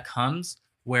point that comes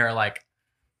where like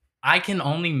I can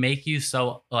only make you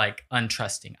so like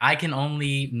untrusting. I can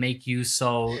only make you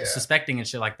so suspecting and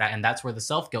shit like that. And that's where the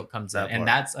self-guilt comes in. And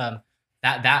that's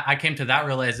that I came to that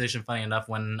realization, funny enough,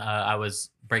 when I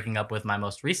was breaking up with my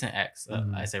most recent ex.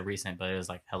 I say recent, but it was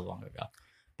like hella long ago.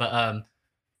 But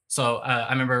so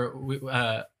I remember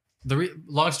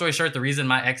long story short, the reason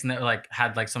my ex like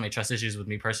had like so many trust issues with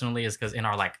me personally is because in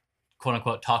our like quote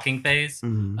unquote talking phase,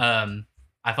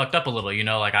 I fucked up a little, you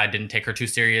know, like I didn't take her too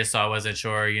serious, so I wasn't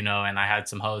sure, you know, and I had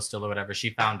some hoes still or whatever. She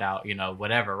found out, you know,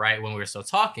 whatever, right? When we were still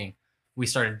talking, we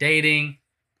started dating,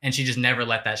 and she just never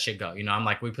let that shit go. You know, I'm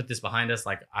like, we put this behind us,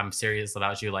 like I'm serious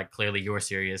about you, like clearly you're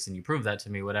serious, and you proved that to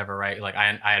me, whatever, right? Like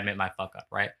I admit my fuck up,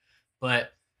 right?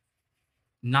 But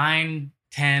 9,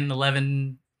 10,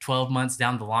 11 12 months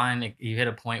down the line, you hit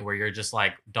a point where you're just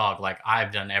like, dog, like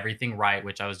I've done everything right,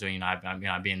 which I was doing,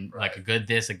 I'm being like a good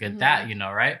this, a good that,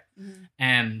 right?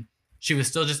 And she was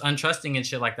still just untrusting and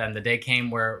shit like that. And the day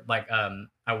came where like,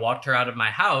 I walked her out of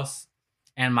my house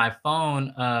and my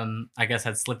phone, I guess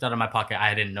had slipped out of my pocket.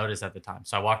 I didn't notice at the time.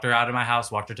 So I walked her out of my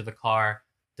house, walked her to the car,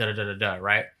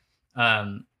 right?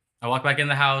 I walk back in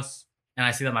the house and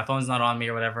I see that my phone's not on me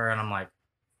or whatever. And I'm like,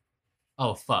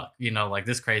 oh, fuck, like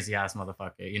this crazy ass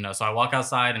motherfucker, So I walk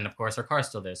outside and of course her car's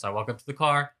still there. So I walk up to the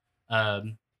car.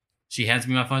 She hands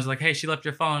me my phone. She's like, hey, she left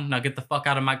your phone. Now get the fuck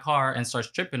out of my car, and starts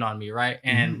tripping on me, right?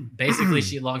 And basically,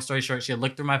 long story short, she had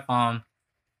looked through my phone,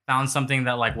 found something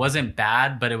that like wasn't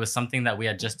bad, but it was something that we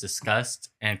had just discussed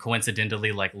and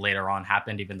coincidentally like later on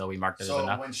happened, even though we marked it as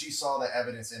enough. So when she saw the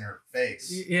evidence in her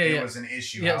face, it was an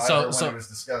issue. Yeah, However, when it was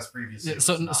discussed previously,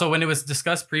 so when it was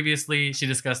discussed previously, she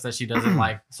discussed that she doesn't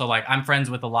like. So like I'm friends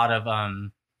with a lot of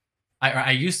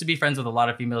I used to be friends with a lot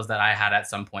of females that I had at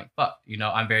some point fucked.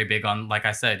 I'm very big on, like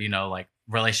I said, like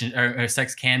relation or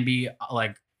sex can be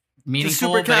like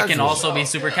meaningful, but it can also be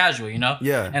super casual,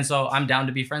 Yeah. And so I'm down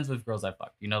to be friends with girls I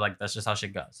fucked, like that's just how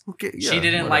shit goes. Okay. Yeah, she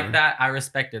didn't like that. I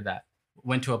respected that.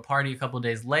 Went to a party a couple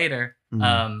days later,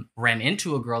 ran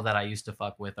into a girl that I used to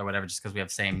fuck with or whatever, just because we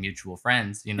have same mutual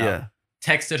friends, Yeah.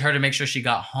 Texted her to make sure she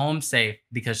got home safe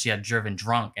because she had driven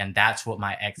drunk, and that's what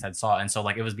my ex had saw. And so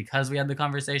like it was because we had the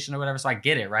conversation or whatever. So I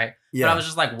get it, right? Yeah. But I was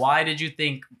just like, why did you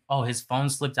think, oh, his phone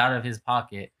slipped out of his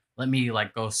pocket? Let me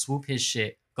like go swoop his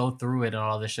shit, go through it and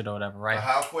all this shit or whatever, right?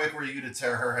 How quick were you to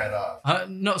tear her head off?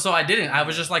 No, so I didn't. I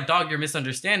was just like, dog, you're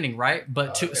misunderstanding, right?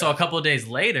 But so a couple of days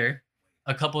later,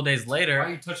 Why are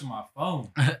you touching my phone?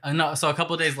 No, so a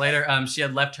couple of days later, she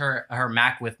had left her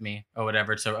Mac with me or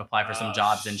whatever to apply for some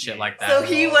jobs and shit like that. So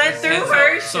he went through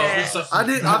her shit.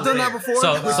 I've done that before.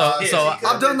 So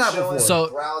I've done that before.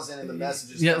 So browsing in the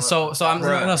messages. yeah, so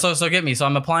I'm so get me. So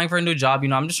I'm applying for a new job.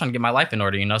 I'm just trying to get my life in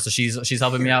order. So she's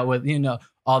helping me out with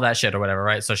all that shit or whatever,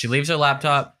 right? So she leaves her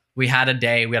laptop. We had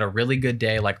a really good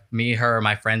day. Like me, her,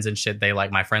 my friends and shit.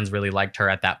 My friends really liked her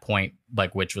at that point,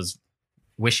 like which was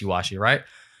wishy-washy, right?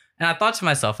 And I thought to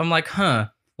myself, I'm like,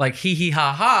 like hee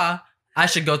ha ha, I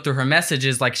should go through her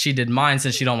messages like she did mine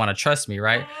since she don't want to trust me,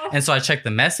 right? And so I checked the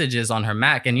messages on her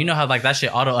Mac, and you know how like that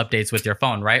shit auto updates with your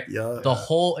phone, right? Yeah.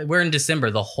 We're in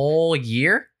December, the whole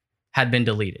year had been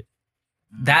deleted.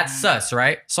 That's sus,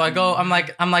 right? So I'm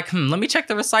like, let me check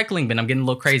the recycling bin. I'm getting a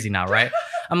little crazy now, right?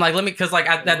 I'm like, because like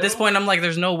at this point, I'm like,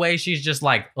 there's no way she's just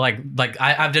like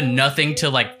I've done nothing to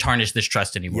like tarnish this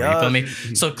trust anymore. You feel me?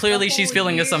 So clearly she's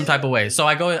feeling some type of way. So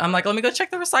I'm like, let me go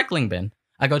check the recycling bin.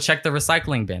 I go check the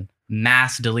recycling bin.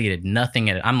 Mass deleted, nothing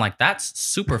in it. I'm like, that's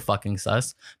super fucking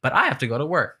sus. But I have to go to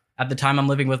work. At the time, I'm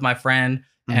living with my friend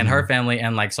and her family,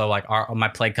 and like so like my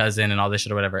play cousin and all this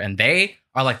shit or whatever. And they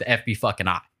are like the FBI fucking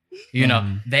eye.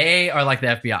 They are like the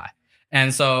FBI.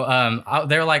 And so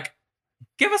they're like,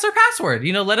 give us her password,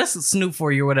 let us snoop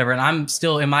for you or whatever. And I'm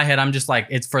still in my head, I'm just like,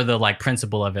 it's for the like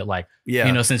principle of it. Like,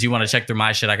 since you want to check through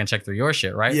my shit, I can check through your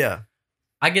shit, right? Yeah.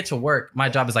 I get to work. My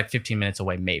job is like 15 minutes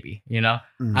away, maybe,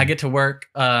 I get to work,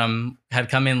 had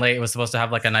come in late, was supposed to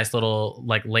have like a nice little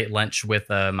like late lunch with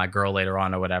my girl later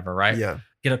on or whatever, right? Yeah.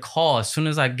 Get a call as soon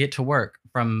as I get to work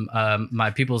from my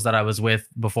peoples that I was with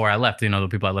before I left, the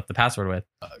people I left the password with.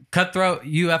 Cutthroat,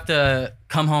 you have to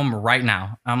come home right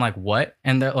now. I'm like, what?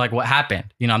 And they're like, what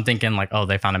happened? I'm thinking like, oh,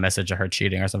 they found a message of her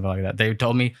cheating or something like that. They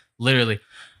told me literally,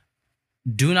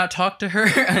 do not talk to her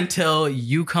until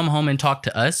you come home and talk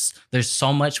to us. There's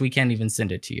so much we can't even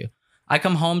send it to you. I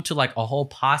come home to like a whole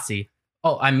posse.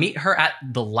 Oh, I meet her at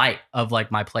the light of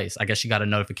like my place. I guess she got a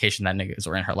notification that niggas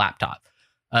were in her laptop.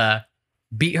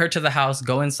 Beat her to the house,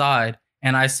 go inside,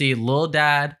 and I see Lil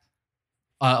Dad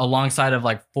alongside of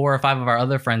like 4 or 5 of our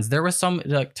other friends. There was some,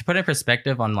 like, to put in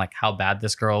perspective on like how bad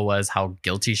this girl was, how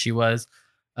guilty she was.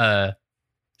 They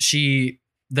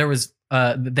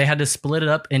had to split it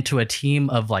up into a team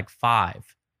of like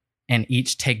 5 and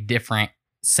each take different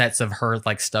sets of her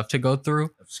like stuff to go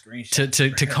through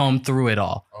to comb through it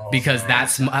all, because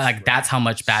that's how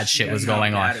much bad shit was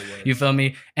going on. You feel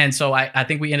me? And so I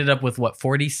think we ended up with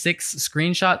 46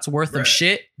 screenshots worth of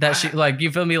shit that she like,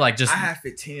 you feel me? Like just I have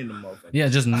 15 of them over. Yeah,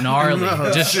 just gnarly,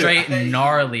 just straight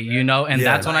gnarly, And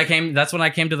that's when I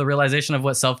came to the realization of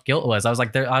what self-guilt was. I was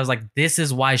like, this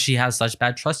is why she has such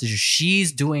bad trust issues.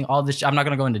 She's doing all this shit. I'm not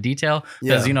gonna go into detail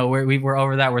because we're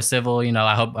over that. We're civil.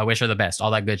 I wish her the best. All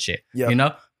that good shit.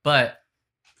 But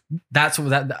that's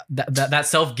that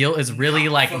self-guilt is really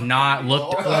like not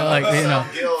looked like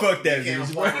Fuck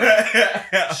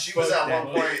that. She was at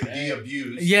one point the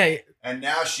abused. Yeah. and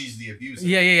now she's the abuser.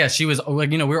 Yeah. She was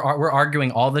like, we're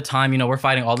arguing all the time. We're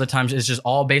fighting all the time. It's just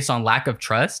all based on lack of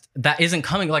trust. That isn't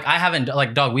coming. Like I haven't,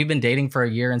 like, dog, we've been dating for a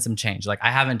year and some change. Like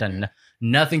I haven't done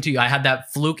nothing to you. I had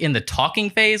that fluke in the talking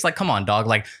phase. Like, come on, dog.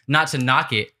 Like, not to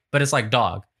knock it, but it's like,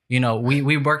 dog,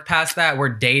 we worked past that. We're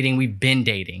dating. We've been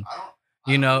dating.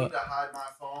 I don't need to hide my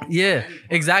phone. Yeah,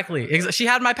 exactly. She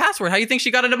had my password. How you think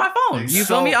she got into my phone? You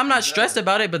feel me? I'm not stressed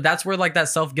about it, but that's where like that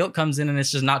self-guilt comes in, and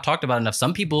it's just not talked about enough.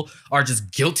 Some people are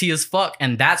just guilty as fuck,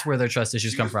 and that's where their trust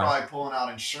issues come from. Probably pulling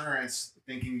out insurance,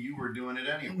 thinking you were doing it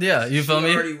anyway. Yeah, you feel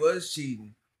me? She already was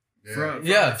cheating. From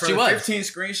she was. 15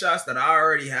 screenshots that I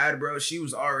already had, bro. She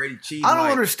was already cheating. I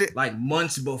don't understand. Like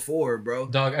months before, bro.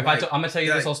 Dog, if I'm gonna tell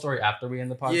you this whole story after we end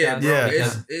the podcast. Yeah, bro,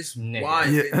 it's nigga. wild.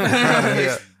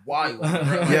 It's wild. Bro.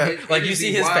 Yeah. Like you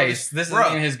see his face. This is bro,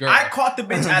 me and his girl. I caught the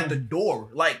bitch at the door.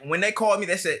 Like when they called me,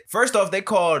 they said, first off, they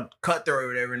called Cutthroat or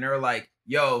whatever, and they were like,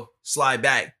 yo, slide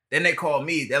back. Then they called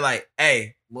me. They're like,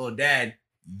 hey, little dad,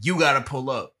 you gotta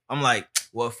pull up. I'm like,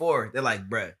 what for? They're like,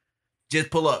 bruh, just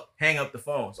pull up. Hang up the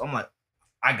phone. So I'm like,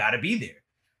 I gotta be there.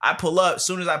 I pull up. As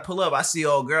soon as I pull up, I see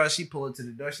old girl. She pull up to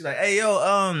the door. She's like, hey,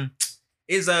 yo,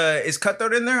 is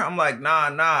Cutthroat in there? I'm like,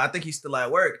 nah. I think he's still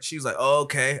at work. She was like, oh,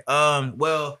 okay.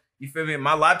 Well, you feel me?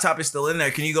 My laptop is still in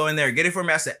there. Can you go in there and get it for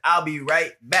me? I said, I'll be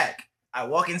right back. I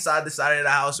walk inside the side of the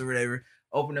house or whatever.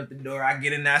 Open up the door. I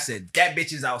get in there. I said, that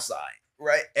bitch is outside.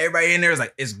 Right? Everybody in there is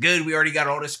like, it's good. We already got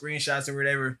all the screenshots or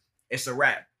whatever. It's a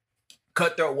wrap.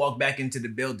 Cutthroat walked back into the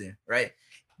building. Right?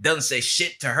 Doesn't say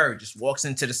shit to her, just walks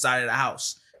into the side of the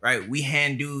house, right? We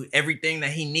hand dude everything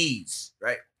that he needs,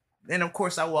 right? Then, of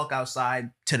course, I walk outside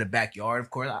to the backyard.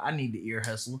 Of course, I need the ear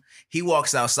hustle. He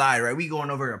walks outside, right? We going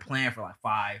over a plan for like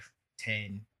 5,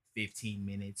 10, 15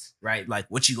 minutes, right? Like,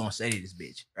 what you gonna say to this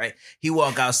bitch, right? He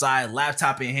walk outside,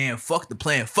 laptop in hand, fuck the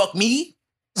plan. Fuck me?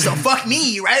 So fuck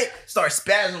me, right? Start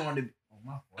spazzing on the... Oh,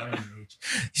 my fucking bitch.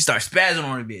 He start spazzing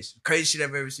on the bitch. Crazy shit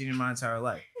I've ever seen in my entire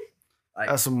life. Like,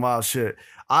 That's some wild shit.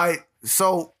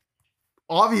 So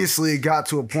obviously it got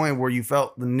to a point where you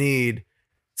felt the need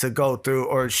to go through,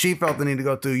 or she felt the need to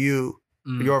go through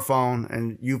your phone,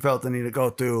 and you felt the need to go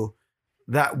through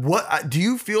that. What do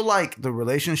you feel like the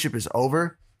relationship is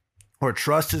over, or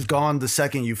trust is gone the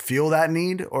second you feel that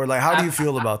need, or like how do you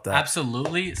feel about that?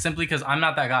 Absolutely, simply because I'm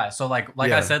not that guy. So like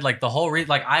Yeah. I said, like the whole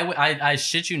like I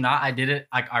shit you not, I did it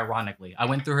like ironically. I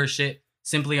went through her shit.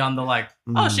 Simply on the like,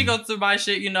 oh, she goes through my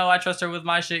shit, I trust her with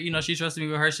my shit, she trusted me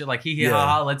with her shit, like ha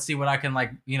ha, let's see what I can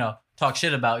like, talk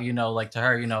shit about, like to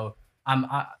her,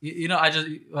 I just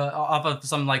off of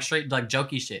some like straight like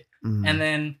jokey shit. And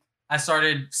then I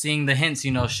started seeing the hints,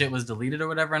 shit was deleted or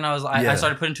whatever, and I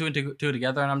started putting two and two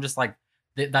together, and I'm just like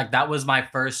that was my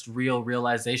first real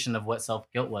realization of what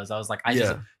self-guilt was. I was like, I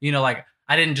just like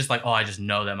I didn't just like, oh, I just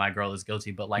know that my girl is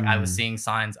guilty, but like I was seeing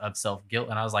signs of self-guilt,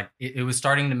 and I was like, it was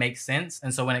starting to make sense.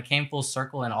 And so when it came full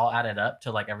circle and all added up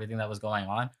to like everything that was going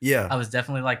on, I was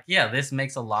definitely like, yeah, this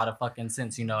makes a lot of fucking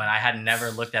sense, and I had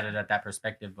never looked at it at that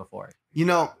perspective before.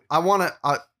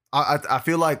 I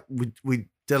feel like we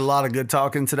did a lot of good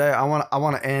talking today. I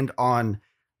want to end on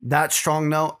that strong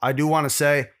note. I do want to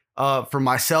say, for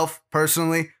myself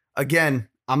personally, again,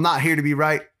 I'm not here to be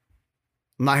right.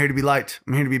 I'm not here to be liked.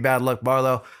 I'm here to be Bad Luck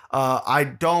Barlow. I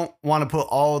don't want to put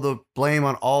all the blame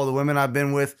on all the women I've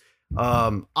been with.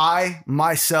 I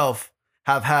myself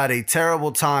have had a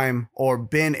terrible time, or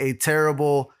been a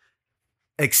terrible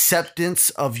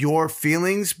acceptance of your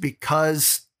feelings,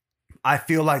 because I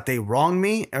feel like they wronged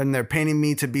me and they're painting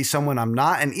me to be someone I'm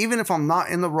not. And even if I'm not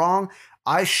in the wrong,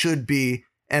 I should be.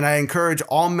 And I encourage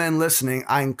all men listening,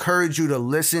 I encourage you to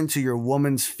listen to your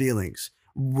woman's feelings.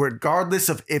 Regardless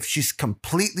of if she's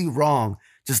completely wrong,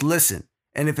 just listen.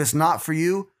 And if it's not for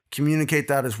you, communicate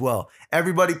that as well.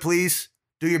 Everybody, please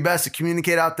do your best to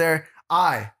communicate out there.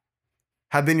 I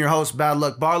have been your host, Bad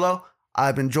Luck Barlow.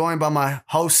 I've been joined by my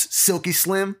hosts, Silky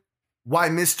Slim,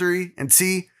 White Mystery, and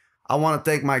T. I want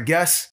to thank my guests,